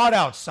very hot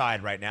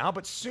outside right now,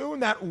 but soon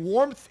that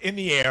warmth in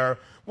the air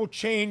will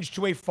change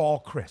to a fall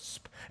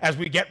crisp as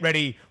we get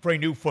ready for a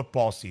new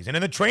football season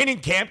and the training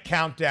camp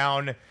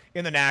countdown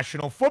in the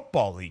National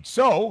Football League.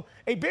 So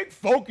a big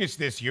focus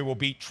this year will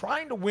be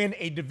trying to win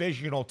a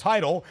divisional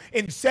title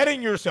and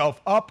setting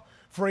yourself up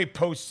for a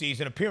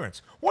postseason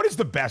appearance. What is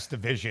the best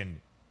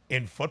division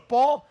in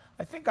football?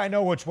 I think I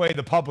know which way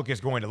the public is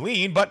going to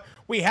lean, but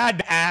we had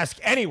to ask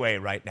anyway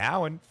right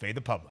now and fade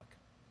the public.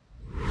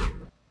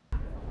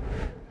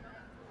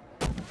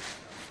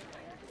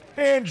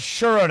 And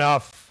sure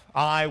enough,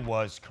 I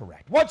was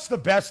correct. What's the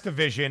best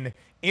division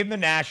in the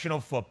National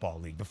Football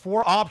League? The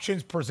four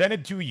options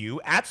presented to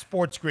you at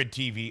SportsGrid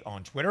TV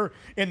on Twitter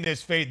in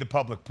this Fade the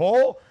Public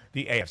poll: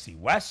 the AFC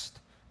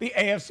West, the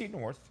AFC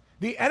North,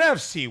 the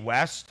NFC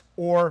West,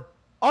 or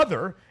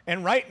other.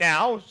 And right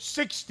now,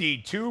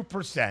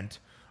 62%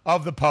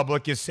 of the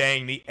public is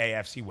saying the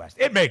AFC West.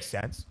 It makes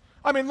sense.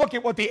 I mean, look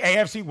at what the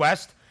AFC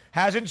West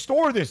has in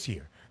store this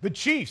year. The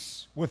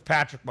Chiefs with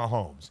Patrick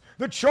Mahomes.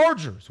 The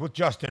Chargers with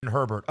Justin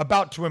Herbert,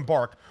 about to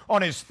embark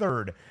on his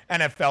third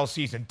NFL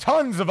season.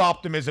 Tons of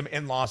optimism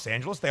in Los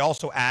Angeles. They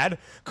also add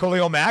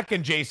Khalil Mack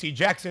and J.C.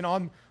 Jackson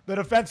on the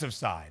defensive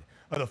side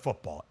of the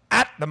football.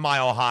 At the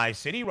Mile High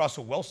City,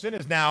 Russell Wilson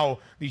is now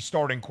the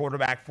starting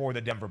quarterback for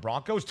the Denver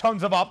Broncos.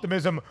 Tons of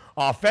optimism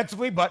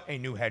offensively, but a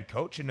new head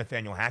coach in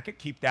Nathaniel Hackett.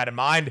 Keep that in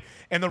mind.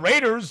 And the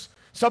Raiders,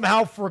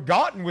 somehow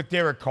forgotten with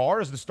Derek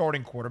Carr as the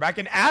starting quarterback,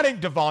 and adding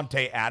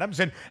Devontae Adams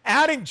and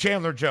adding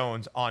Chandler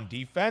Jones on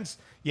defense.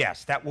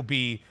 Yes, that will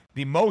be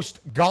the most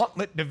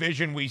gauntlet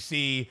division we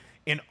see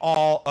in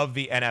all of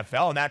the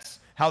NFL, and that's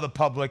how the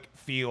public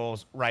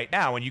feels right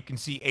now. And you can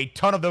see a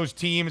ton of those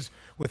teams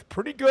with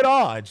pretty good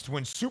odds to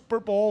win Super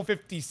Bowl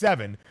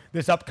 57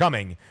 this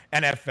upcoming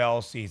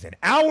NFL season.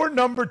 Hour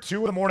number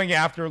 2 of the morning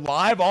after,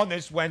 live on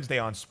this Wednesday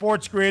on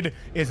Sports Grid,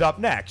 is up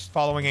next,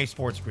 following a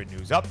Sports Grid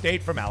news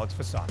update from Alex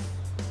Fasano.